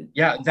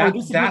 yeah, Oh, that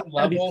this is that to be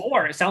level,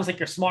 poor. It sounds like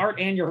you're smart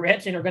and you're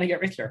rich and you're going to get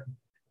richer.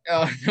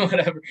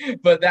 whatever.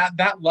 But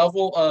that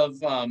level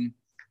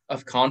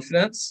of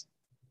confidence,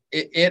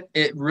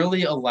 it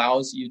really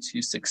allows you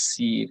to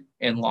succeed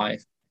in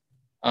life,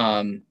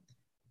 um,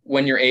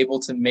 when you're able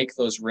to make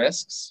those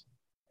risks.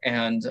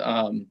 And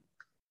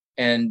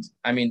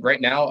I mean,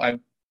 right now,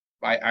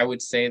 I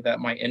would say that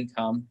my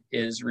income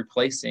is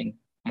replacing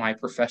my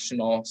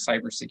professional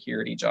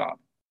cybersecurity job.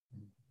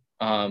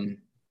 Um,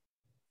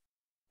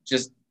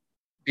 just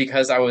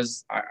because I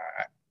was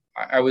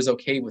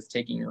okay with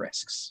taking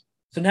risks.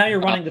 So now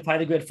you're Uh, running Defy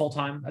the Grid full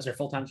time as your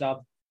full time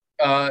job.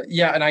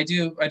 yeah, and I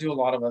do a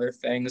lot of other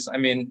things. I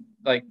mean,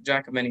 like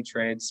jack of many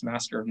trades,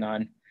 master of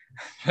none.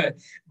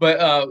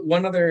 But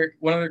one other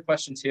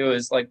question too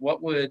is like,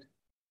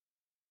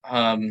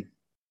 um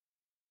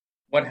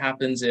what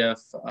happens if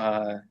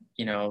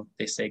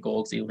they say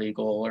gold's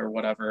illegal or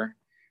whatever,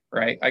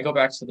 right? I go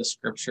back to the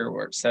scripture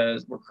where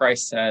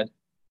Christ said,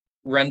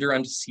 "Render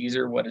unto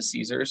Caesar what is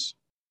Caesar's."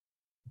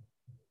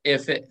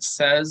 If it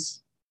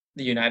says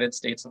the United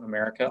States of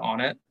America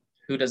on it,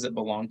 who does it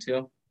belong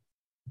to?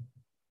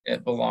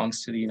 It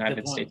belongs to the Good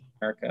United point. States of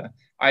America.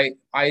 I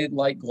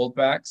like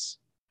goldbacks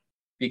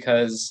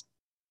because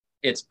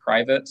it's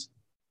private.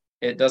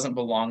 It doesn't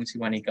belong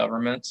to any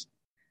government.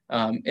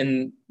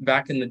 In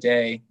back in the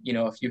day,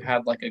 if you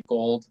had like a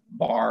gold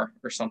bar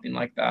or something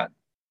like that,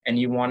 and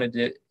you wanted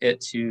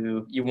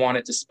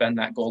to spend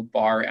that gold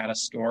bar at a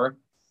store,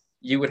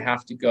 you would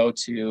have to go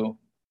to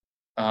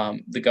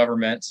the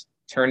government,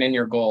 turn in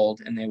your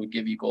gold, and they would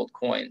give you gold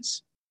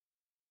coins.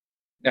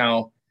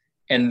 Now,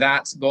 and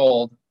that's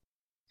gold.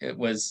 It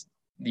was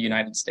the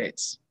United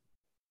States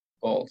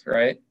gold,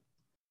 right?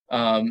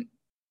 Um,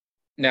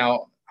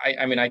 Now,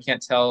 I mean, I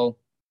can't tell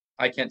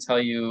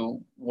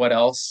you what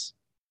else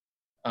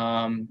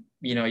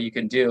you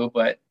can do,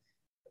 but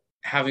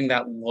having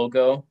that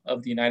logo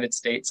of the United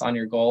States on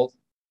your gold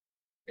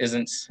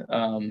isn't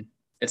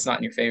it's not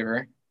in your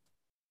favor.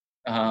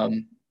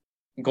 Um,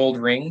 Gold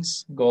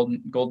rings,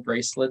 gold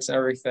bracelets,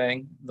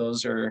 everything.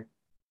 Those are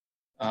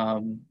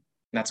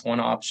that's one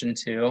option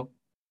too.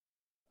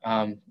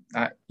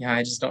 Yeah,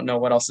 I just don't know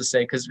what else to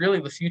say because really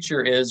the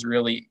future is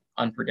really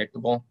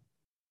unpredictable.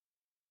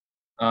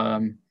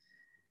 Um,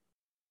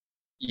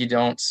 you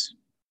don't,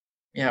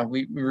 yeah,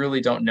 we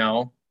really don't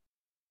know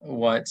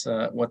what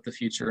the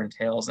future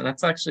entails, and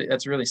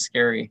that's really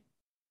scary.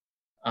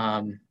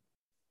 Um,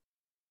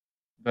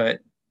 but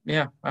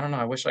yeah, I don't know.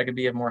 I wish I could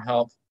be of more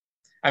help.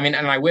 I mean,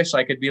 and I wish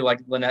I could be like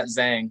Lynette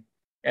Zhang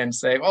and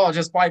say, "Oh,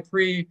 just buy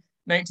pre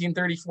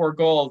 1934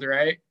 gold,"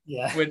 right?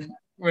 Yeah.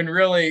 When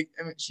really,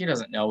 I mean, she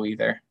doesn't know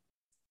either.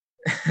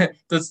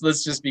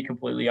 Let's just be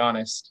completely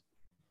honest.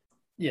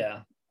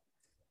 Yeah.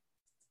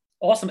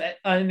 Awesome.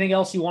 Anything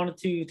else you wanted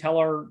to tell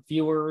our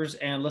viewers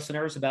and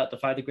listeners about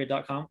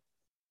defythegrid.com?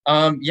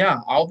 Yeah,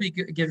 I'll be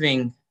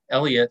giving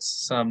Elliot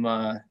some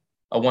a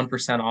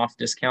 1% off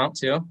discount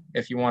too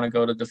if you want to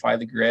go to Defy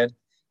the Grid.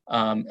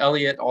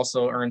 Elliot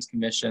also earns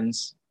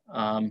commissions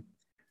on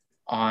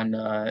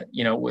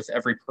with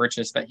every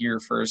purchase that he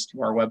refers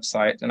to our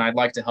website, and I'd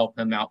like to help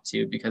him out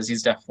too because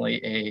he's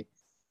definitely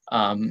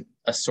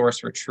a source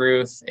for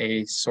truth,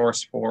 a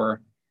source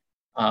for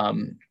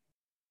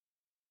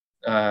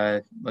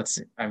let's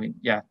see, I mean,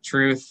 yeah,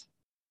 truth.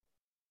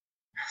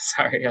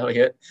 Sorry,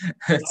 Elliot.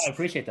 I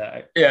appreciate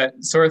that. Yeah,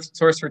 source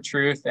for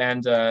truth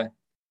and a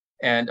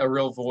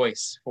real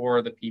voice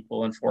for the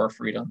people and for our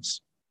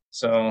freedoms.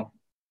 So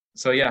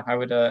yeah, I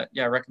would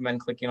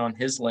recommend clicking on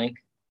his link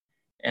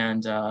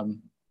and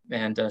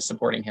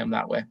supporting him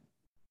that way.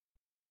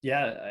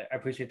 Yeah, I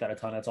appreciate that a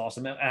ton. That's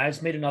awesome. And I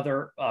just made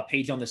another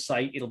page on the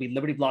site. It'll be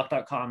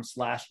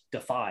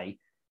libertyblock.com/defy,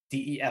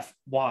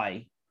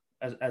 DEFY,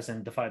 as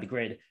in Defy the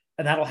Grid.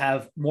 And that'll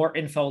have more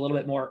info, a little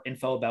bit more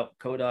info about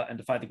Koda and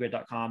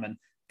defythegrid.com. And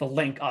the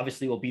link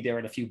obviously will be there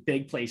in a few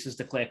big places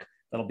to click.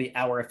 That'll be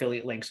our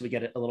affiliate link. So we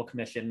get a little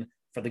commission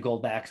for the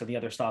goldbacks and the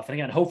other stuff. And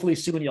again, hopefully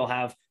soon you'll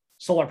have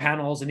solar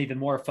panels and even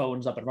more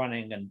phones up and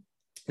running. And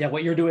yeah,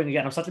 what you're doing,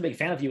 again, I'm such a big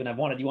fan of you, and I've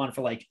wanted you on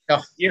for like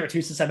a year or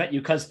two since I met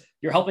you because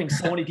you're helping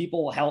so many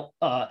people help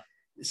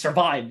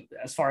survive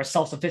as far as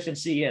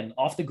self-sufficiency and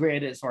off the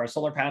grid, as far as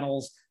solar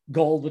panels,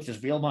 gold, which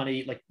is real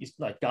money,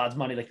 like God's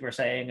money, like you were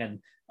saying, and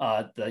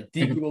the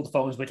de-Googled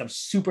phones, which I'm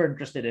super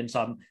interested in.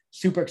 So I'm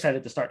super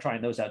excited to start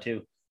trying those out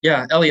too.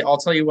 Yeah, Elliot, I'll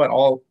tell you what,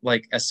 I'll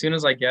like as soon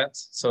as I get,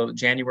 so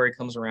January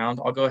comes around,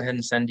 I'll go ahead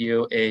and send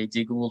you a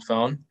de-Googled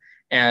phone.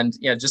 And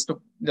yeah, just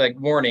like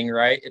warning,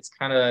 right? It's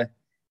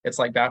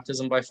like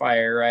baptism by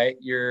fire, right?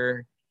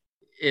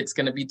 It's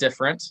going to be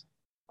different.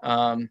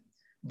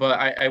 But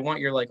I want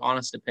your like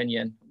honest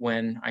opinion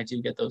when I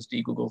do get those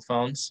de-Google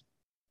phones.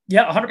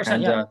 Yeah, 100%.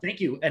 And Yeah, thank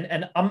you.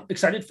 And I'm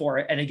excited for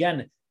it. And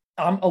again,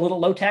 I'm a little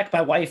low tech.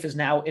 My wife is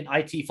now in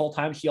IT full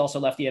time. She also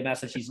left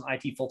EMS and she's in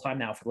IT full time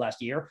now for the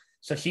last year.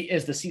 So she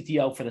is the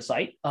CTO for the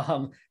site.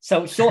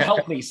 So she'll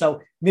help me.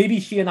 So maybe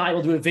she and I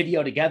will do a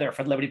video together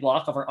for the Liberty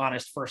Block of our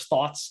honest first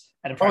thoughts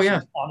and oh yeah,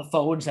 impressions on the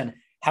phones and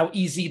how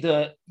easy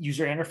the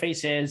user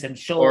interface is. And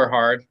she'll or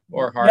hard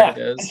yeah, it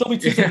and is. she'll be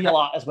teaching me a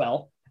lot as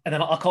well. And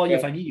then I'll call you Yeah.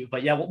 if I need you.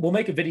 But yeah, we'll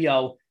make a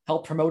video,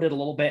 help promote it a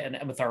little bit,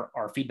 and with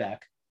our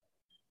feedback.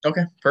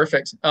 Okay,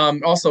 perfect.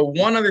 Also,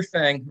 one other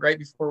thing right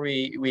before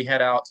we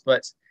head out,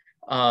 but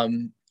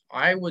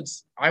I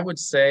would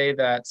say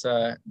that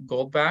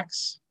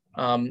goldbacks.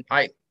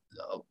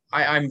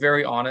 I'm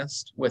very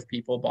honest with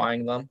people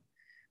buying them.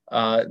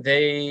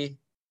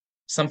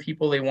 Some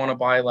people they want to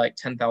buy like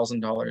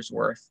 $10,000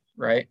 worth,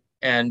 right?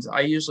 And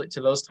I usually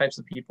to those types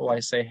of people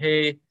I say,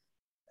 hey,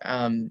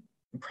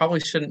 probably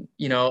shouldn't.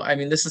 I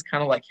mean, this is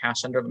kind of like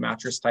cash under the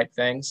mattress type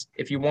things.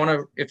 If you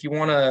want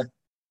to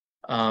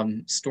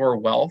store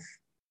wealth,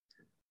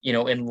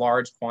 in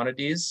large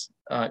quantities,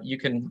 you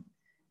can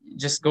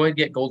just go ahead and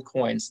get gold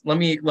coins. Let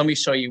me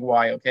show you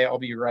why. Okay, I'll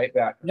be right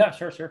back. Yeah,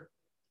 sure.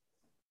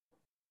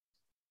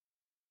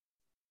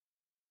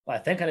 Well, I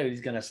think I know what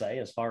he's going to say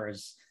as far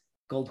as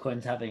gold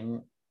coins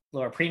having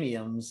lower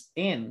premiums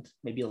and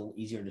maybe a little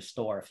easier to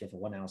store if you have a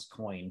 1 ounce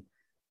coin.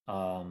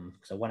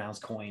 So 1 ounce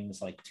coin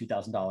is like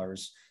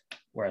 $2,000,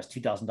 whereas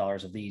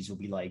 $2,000 of these will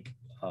be like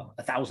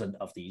 1,000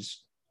 of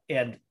these.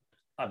 And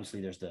obviously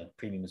there's the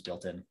premiums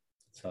built in.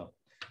 So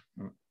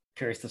I'm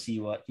curious to see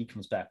what he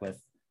comes back with.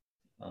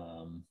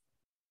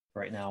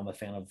 Right now I'm a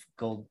fan of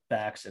gold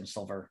backs and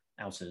silver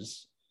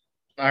ounces.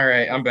 All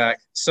right, I'm back.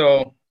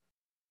 So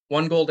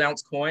 1 gold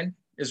ounce coin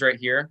is right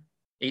here,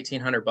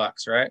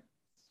 $1,800, right?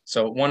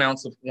 So 1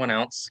 ounce of 1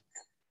 ounce.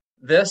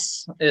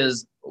 This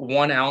is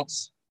 1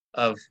 ounce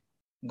of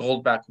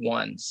gold back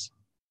ones,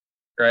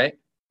 right?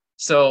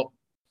 So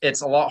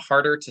it's a lot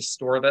harder to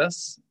store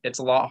this. It's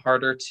a lot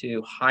harder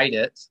to hide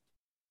it.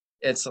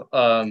 It's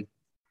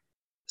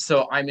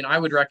so I mean I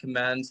would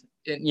recommend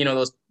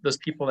those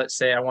people that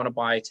say I want to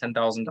buy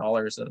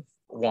 $10,000 of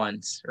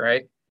ones,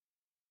 right?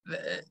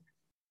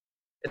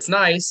 It's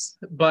nice,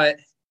 but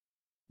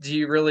do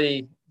you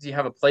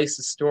have a place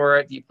to store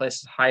it? Do you have a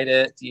place to hide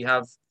it? Do you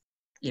have,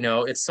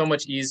 it's so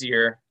much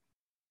easier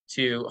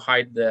to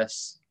hide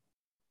this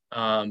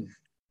and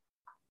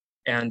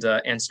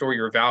store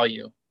your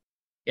value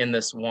in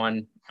this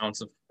 1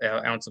 ounce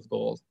of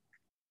gold.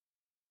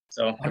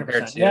 So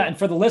compared 100%. to Yeah, and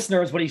for the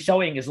listeners, what he's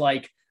showing is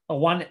like a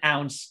 1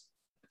 ounce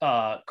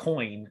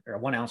coin or a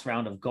 1 ounce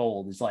round of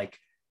gold is like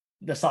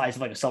the size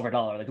of like a silver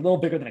dollar, like a little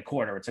bigger than a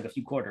quarter. It's like a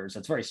few quarters.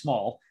 It's very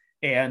small.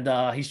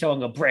 And he's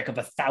showing a brick of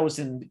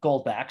 1,000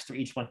 gold backs for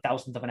each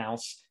 1,000th of an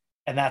ounce.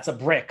 And that's a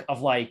brick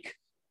of like,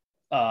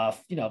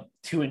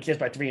 2 inches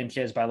by 3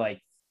 inches by like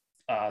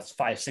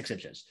 5-6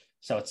 inches.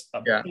 So it's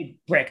a big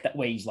brick that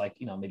weighs like,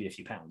 maybe a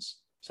few pounds.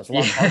 So it's a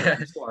lot harder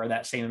to store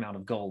that same amount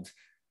of gold.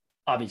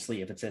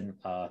 Obviously, if it's in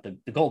the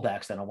gold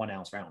backs than a 1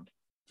 ounce round.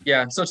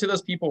 Yeah. So to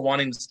those people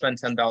wanting to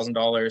spend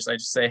 $10,000, I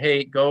just say,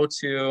 hey, go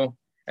to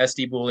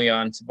SD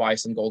Bullion to buy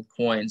some gold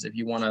coins if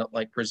you want to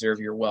like preserve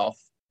your wealth.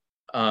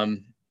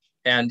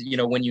 And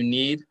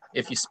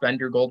if you spend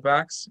your gold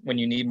backs, when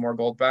you need more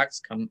gold backs,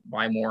 come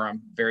buy more.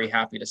 I'm very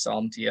happy to sell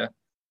them to you.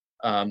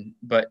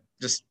 But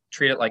just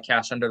treat it like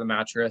cash under the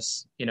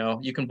mattress.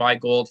 You can buy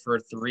gold for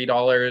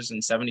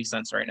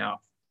 $3.70 right now.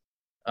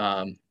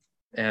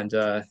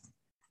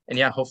 And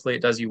yeah, hopefully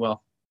it does you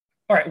well.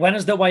 All right. When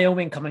is the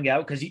Wyoming coming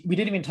out? Because we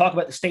didn't even talk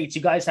about the states.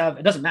 You guys have,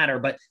 it doesn't matter,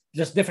 but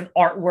just different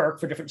artwork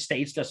for different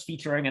states, just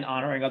featuring and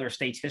honoring other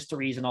states'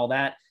 histories and all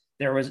that.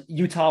 There was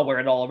Utah where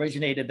it all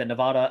originated, then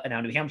Nevada, and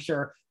now New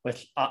Hampshire,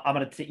 which I'm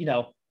going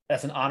to,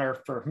 that's an honor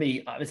for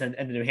me. I was in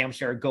the New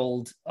Hampshire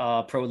gold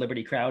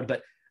pro-liberty crowd,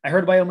 but I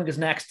heard Wyoming is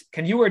next.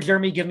 Can you or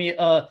Jeremy give me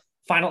a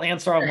final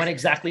answer on when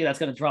exactly that's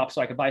going to drop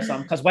so I could buy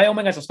some? Because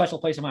Wyoming has a special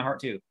place in my heart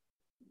too.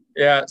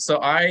 Yeah, so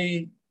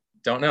I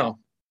don't know.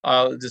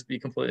 I'll just be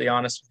completely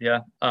honest with you.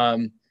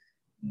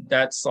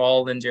 That's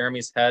all in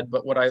Jeremy's head.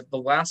 But the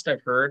last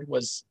I've heard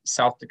was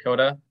South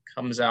Dakota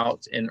comes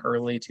out in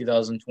early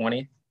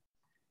 2020.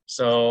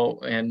 So,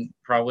 and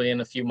probably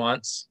in a few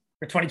months.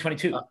 For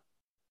 2022.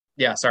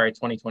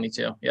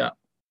 2022. Yeah.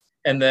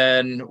 And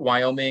then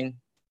Wyoming,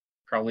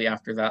 probably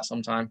after that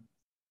sometime.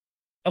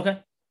 Okay.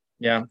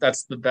 Yeah,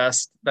 that's the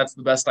best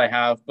I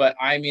have. But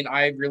I mean,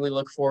 I really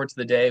look forward to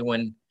the day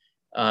when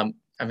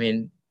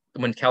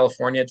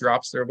California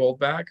drops their gold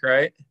back,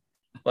 right?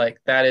 Like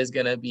that is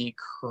going to be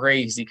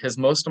crazy because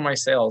most of my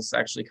sales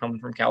actually come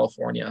from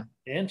California.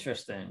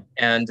 Interesting.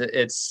 And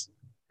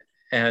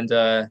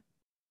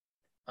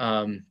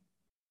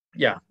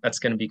yeah, that's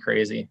going to be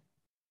crazy.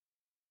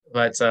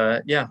 But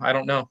yeah, I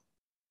don't know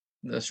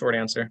the short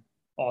answer.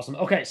 Awesome.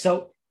 Okay.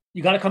 So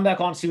you got to come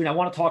back on soon. I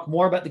want to talk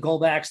more about the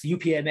goldbacks, the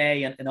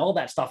UPMA and all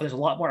that stuff. There's a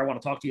lot more I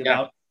want to talk to you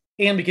about.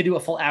 And we could do a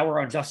full hour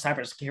on just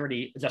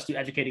cybersecurity, just you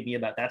educating me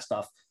about that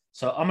stuff.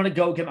 So I'm going to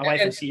go get my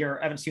wife and see her.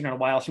 I haven't seen her in a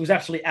while. She was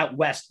actually out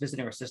west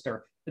visiting her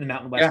sister in the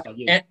Mountain West.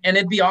 Yeah. And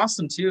it'd be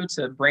awesome too,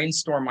 to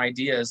brainstorm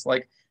ideas.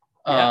 Like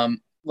Yeah.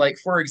 Like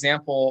for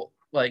example,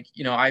 like,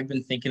 I've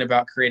been thinking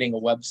about creating a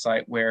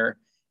website where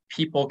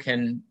people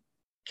can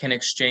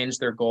exchange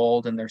their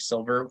gold and their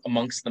silver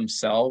amongst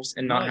themselves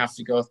and not have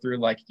to Nice. go through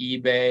like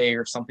eBay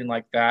or something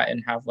like that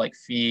and have like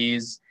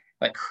fees,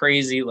 like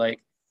crazy,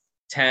 like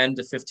 10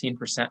 to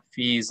 15%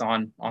 fees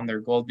on their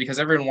gold, because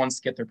everyone wants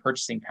to get their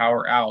purchasing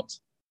power out,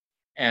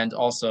 and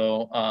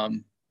also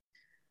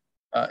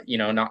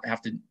not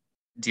have to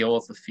deal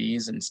with the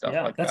fees and stuff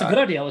Yeah, like that's a good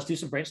that. idea. Let's do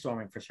some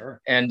brainstorming for sure.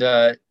 And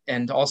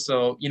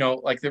also,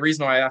 like the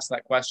reason why I asked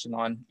that question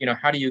on,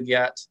 how do you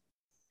get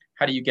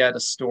a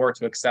store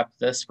to accept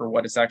this for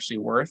what it's actually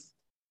worth?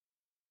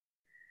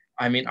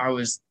 I mean, I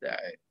was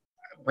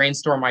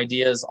brainstorm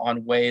ideas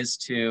on ways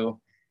to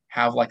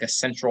have like a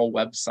central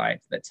website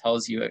that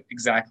tells you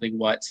exactly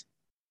what,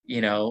 you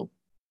know,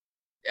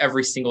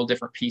 every single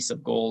different piece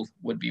of gold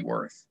would be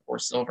worth, or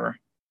silver.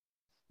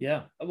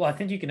 Yeah. Well, I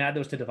think you can add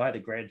those to Divide the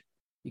Grid.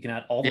 You can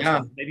add all those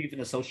Yeah. things, maybe even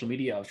the social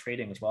media of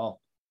trading as well.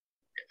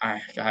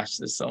 Gosh,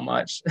 there's so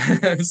much,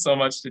 so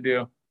much to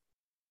do.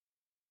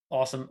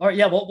 Awesome. All right.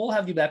 Yeah, we'll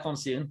have you back on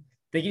soon.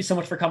 Thank you so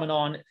much for coming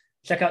on.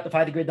 Check out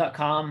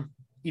defythegrid.com.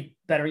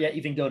 Better yet,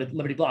 even go to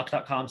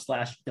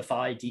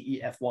libertyblock.com/defy,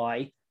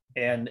 DEFY,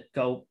 and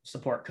go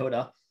support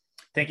Koda.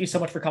 Thank you so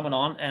much for coming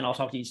on, and I'll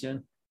talk to you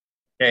soon.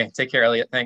 Okay. Take care, Elliot. Thanks.